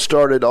this all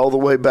started all the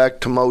way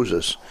back to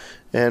Moses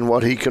and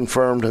what he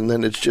confirmed, and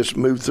then it's just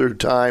moved through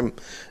time,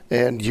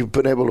 and you've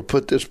been able to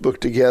put this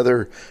book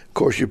together. Of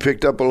course, you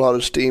picked up a lot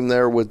of steam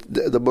there with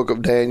the book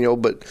of Daniel,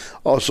 but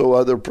also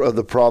other of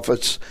the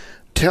prophets.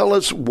 Tell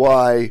us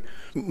why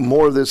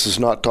more of this is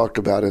not talked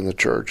about in the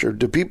church, or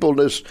do people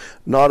just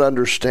not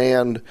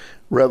understand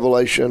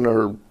Revelation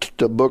or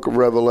the book of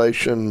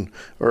Revelation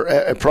or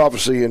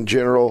prophecy in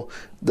general,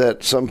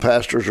 that some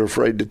pastors are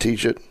afraid to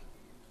teach it?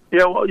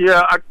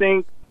 I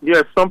think,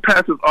 some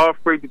pastors are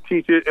afraid to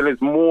teach it, and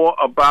it's more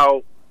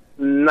about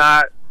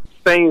not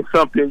saying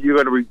something you're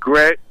going to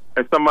regret,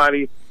 and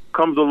somebody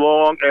comes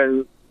along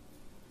and,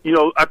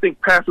 I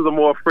think pastors are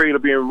more afraid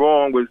of being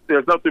wrong.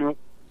 There's nothing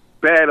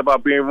bad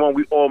about being wrong.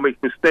 We all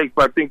make mistakes,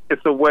 but I think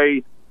it's a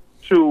way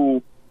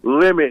to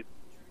limit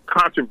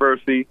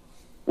controversy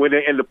when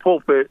they're in the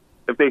pulpit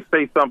if they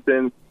say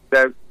something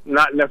that's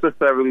not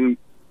necessarily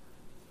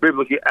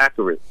biblically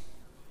accurate.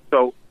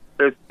 So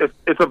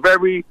it's a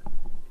very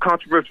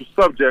controversial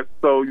subject,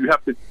 so you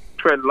have to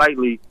tread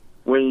lightly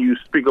when you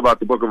speak about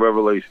the book of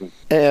Revelation.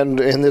 And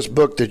in this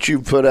book that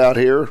you put out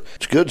here,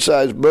 it's a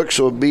good-sized book,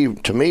 so it'd be,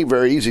 to me,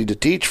 very easy to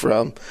teach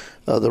from,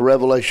 the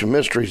Revelation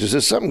Mysteries. Is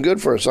this something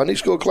good for a Sunday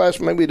school class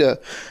maybe to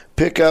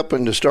pick up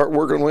and to start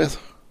working with?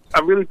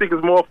 I really think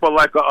it's more for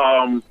like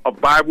a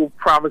Bible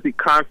prophecy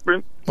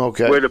conference,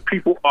 okay, where the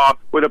people are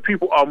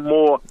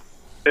more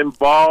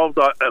involved,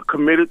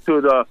 committed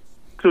to the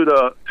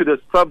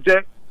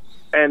subject,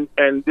 and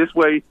this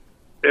way,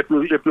 if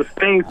you're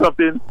saying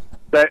something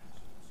that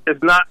is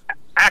not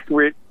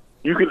accurate,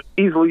 you can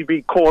easily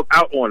be called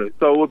out on it.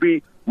 So it would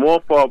be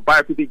more for a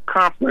Bible prophecy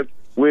conference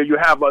where you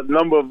have a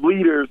number of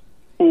leaders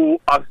who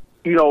are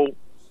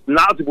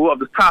knowledgeable of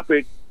the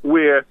topic,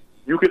 where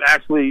you can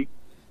actually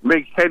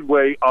make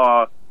headway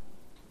or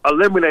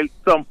eliminate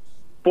some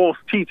false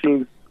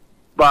teachings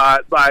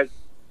by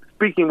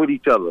speaking with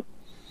each other.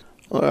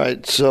 All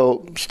right.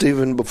 So,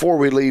 Stephen, before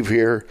we leave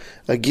here,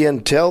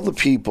 again, tell the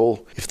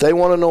people, if they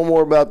want to know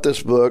more about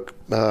this book,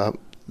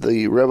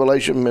 the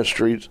Revelation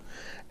Mysteries,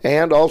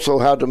 and also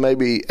how to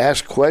maybe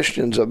ask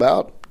questions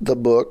about the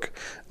book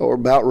or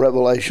about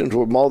Revelations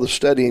from all the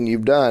studying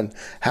you've done,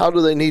 how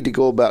do they need to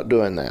go about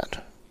doing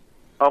that?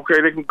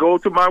 Okay, they can go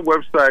to my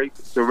website,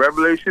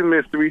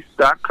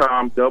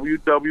 therevelationmysteries.com,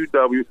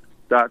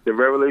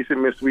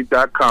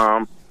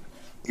 www.therevelationmysteries.com.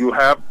 You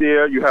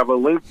have a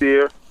link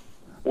there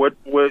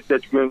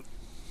that you can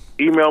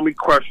email me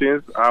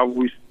questions. I'll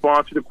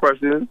respond to the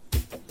questions.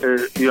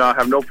 I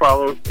have no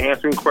problem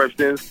answering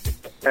questions,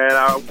 and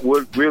I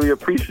would really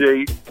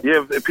appreciate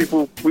if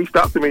people reached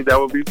out to me. That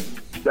would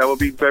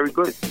be very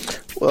good.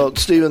 Well,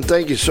 Stephen,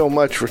 thank you so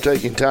much for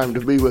taking time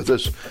to be with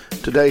us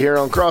today here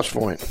on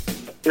Crosspoint.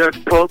 Yes,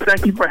 Paul,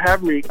 thank you for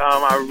having me.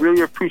 I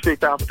really appreciate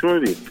the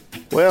opportunity.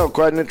 Well,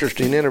 quite an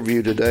interesting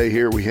interview today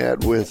here we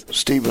had with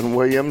Stephen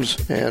Williams.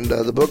 And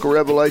the book of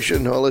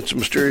Revelation, well, it's a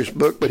mysterious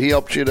book, but he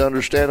helps you to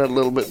understand it a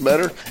little bit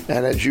better.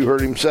 And as you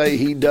heard him say,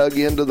 he dug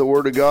into the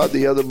Word of God,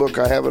 the other book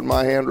I have in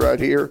my hand right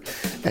here.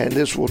 And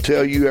this will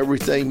tell you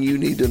everything you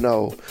need to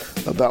know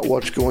about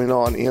what's going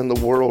on in the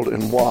world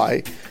and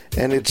why.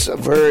 And it's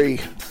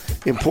very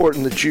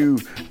important that you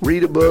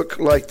read a book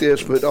like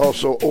this, but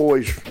also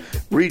always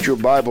read your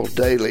Bible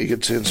daily.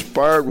 It's the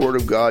inspired Word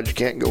of God. You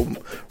can't go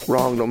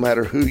wrong no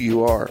matter who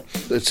you are.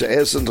 It's the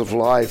essence of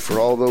life for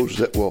all those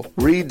that will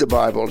read the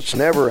Bible. It's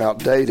never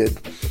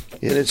outdated,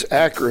 and it's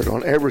accurate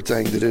on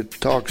everything that it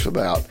talks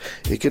about.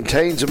 It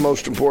contains the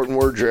most important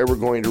words you're ever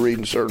going to read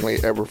and certainly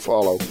ever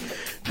follow.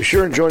 Be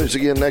sure and join us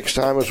again next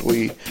time as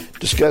we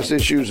discuss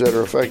issues that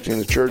are affecting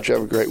the church.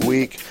 Have a great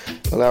week.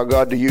 Allow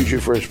God to use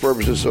you for His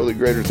purposes so that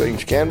greater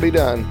things can be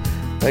done.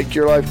 Make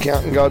your life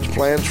count in God's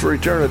plans for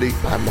eternity.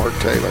 I'm Mark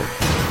Taylor.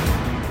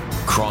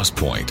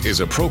 Crosspoint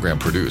is a program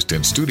produced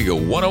in Studio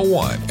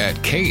 101 at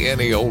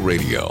KNEO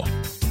Radio.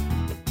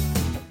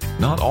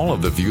 Not all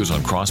of the views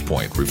on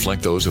Crosspoint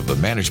reflect those of the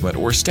management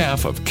or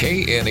staff of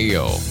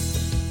KNEO.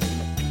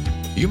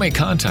 You may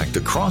contact the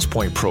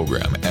Crosspoint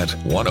program at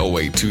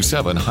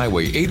 10827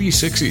 Highway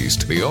 86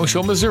 East,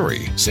 Neosho,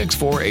 Missouri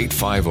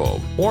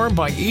 64850, or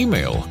by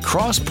email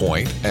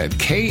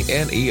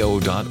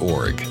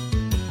crosspoint@kneo.org.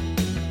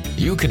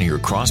 You can hear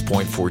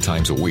Crosspoint 4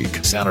 times a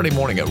week, Saturday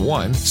morning at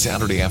 1,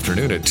 Saturday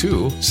afternoon at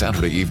 2,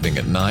 Saturday evening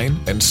at 9,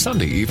 and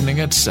Sunday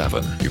evening at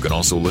 7. You can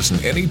also listen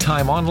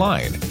anytime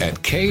online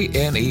at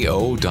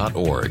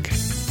kneo.org.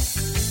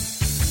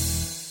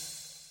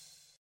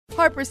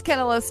 Harper's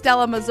Kennel of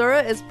Stella, Missouri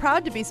is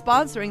proud to be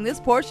sponsoring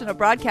this portion of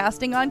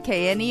broadcasting on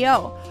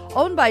KNEO.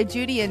 Owned by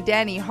Judy and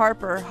Danny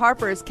Harper,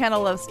 Harper's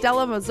Kennel of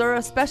Stella,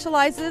 Missouri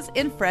specializes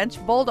in French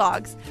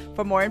Bulldogs.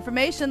 For more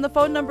information, the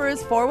phone number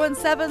is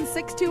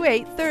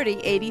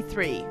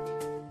 417-628-3083.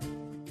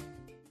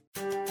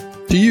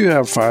 Do you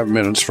have 5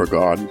 minutes for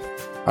God?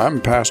 I'm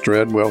Pastor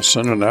Ed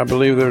Wilson, and I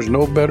believe there's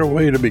no better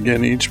way to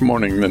begin each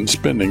morning than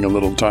spending a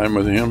little time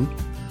with Him.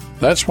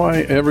 That's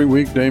why every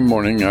weekday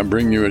morning I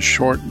bring you a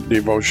short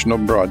devotional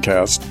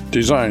broadcast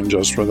designed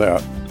just for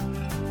that.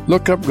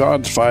 Look up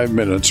God's 5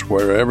 Minutes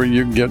wherever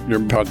you get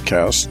your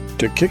podcasts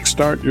to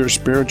kickstart your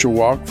spiritual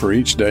walk for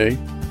each day.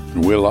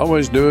 We'll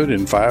always do it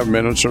in 5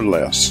 minutes or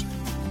less.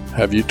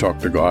 Have you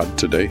talked to God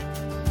today?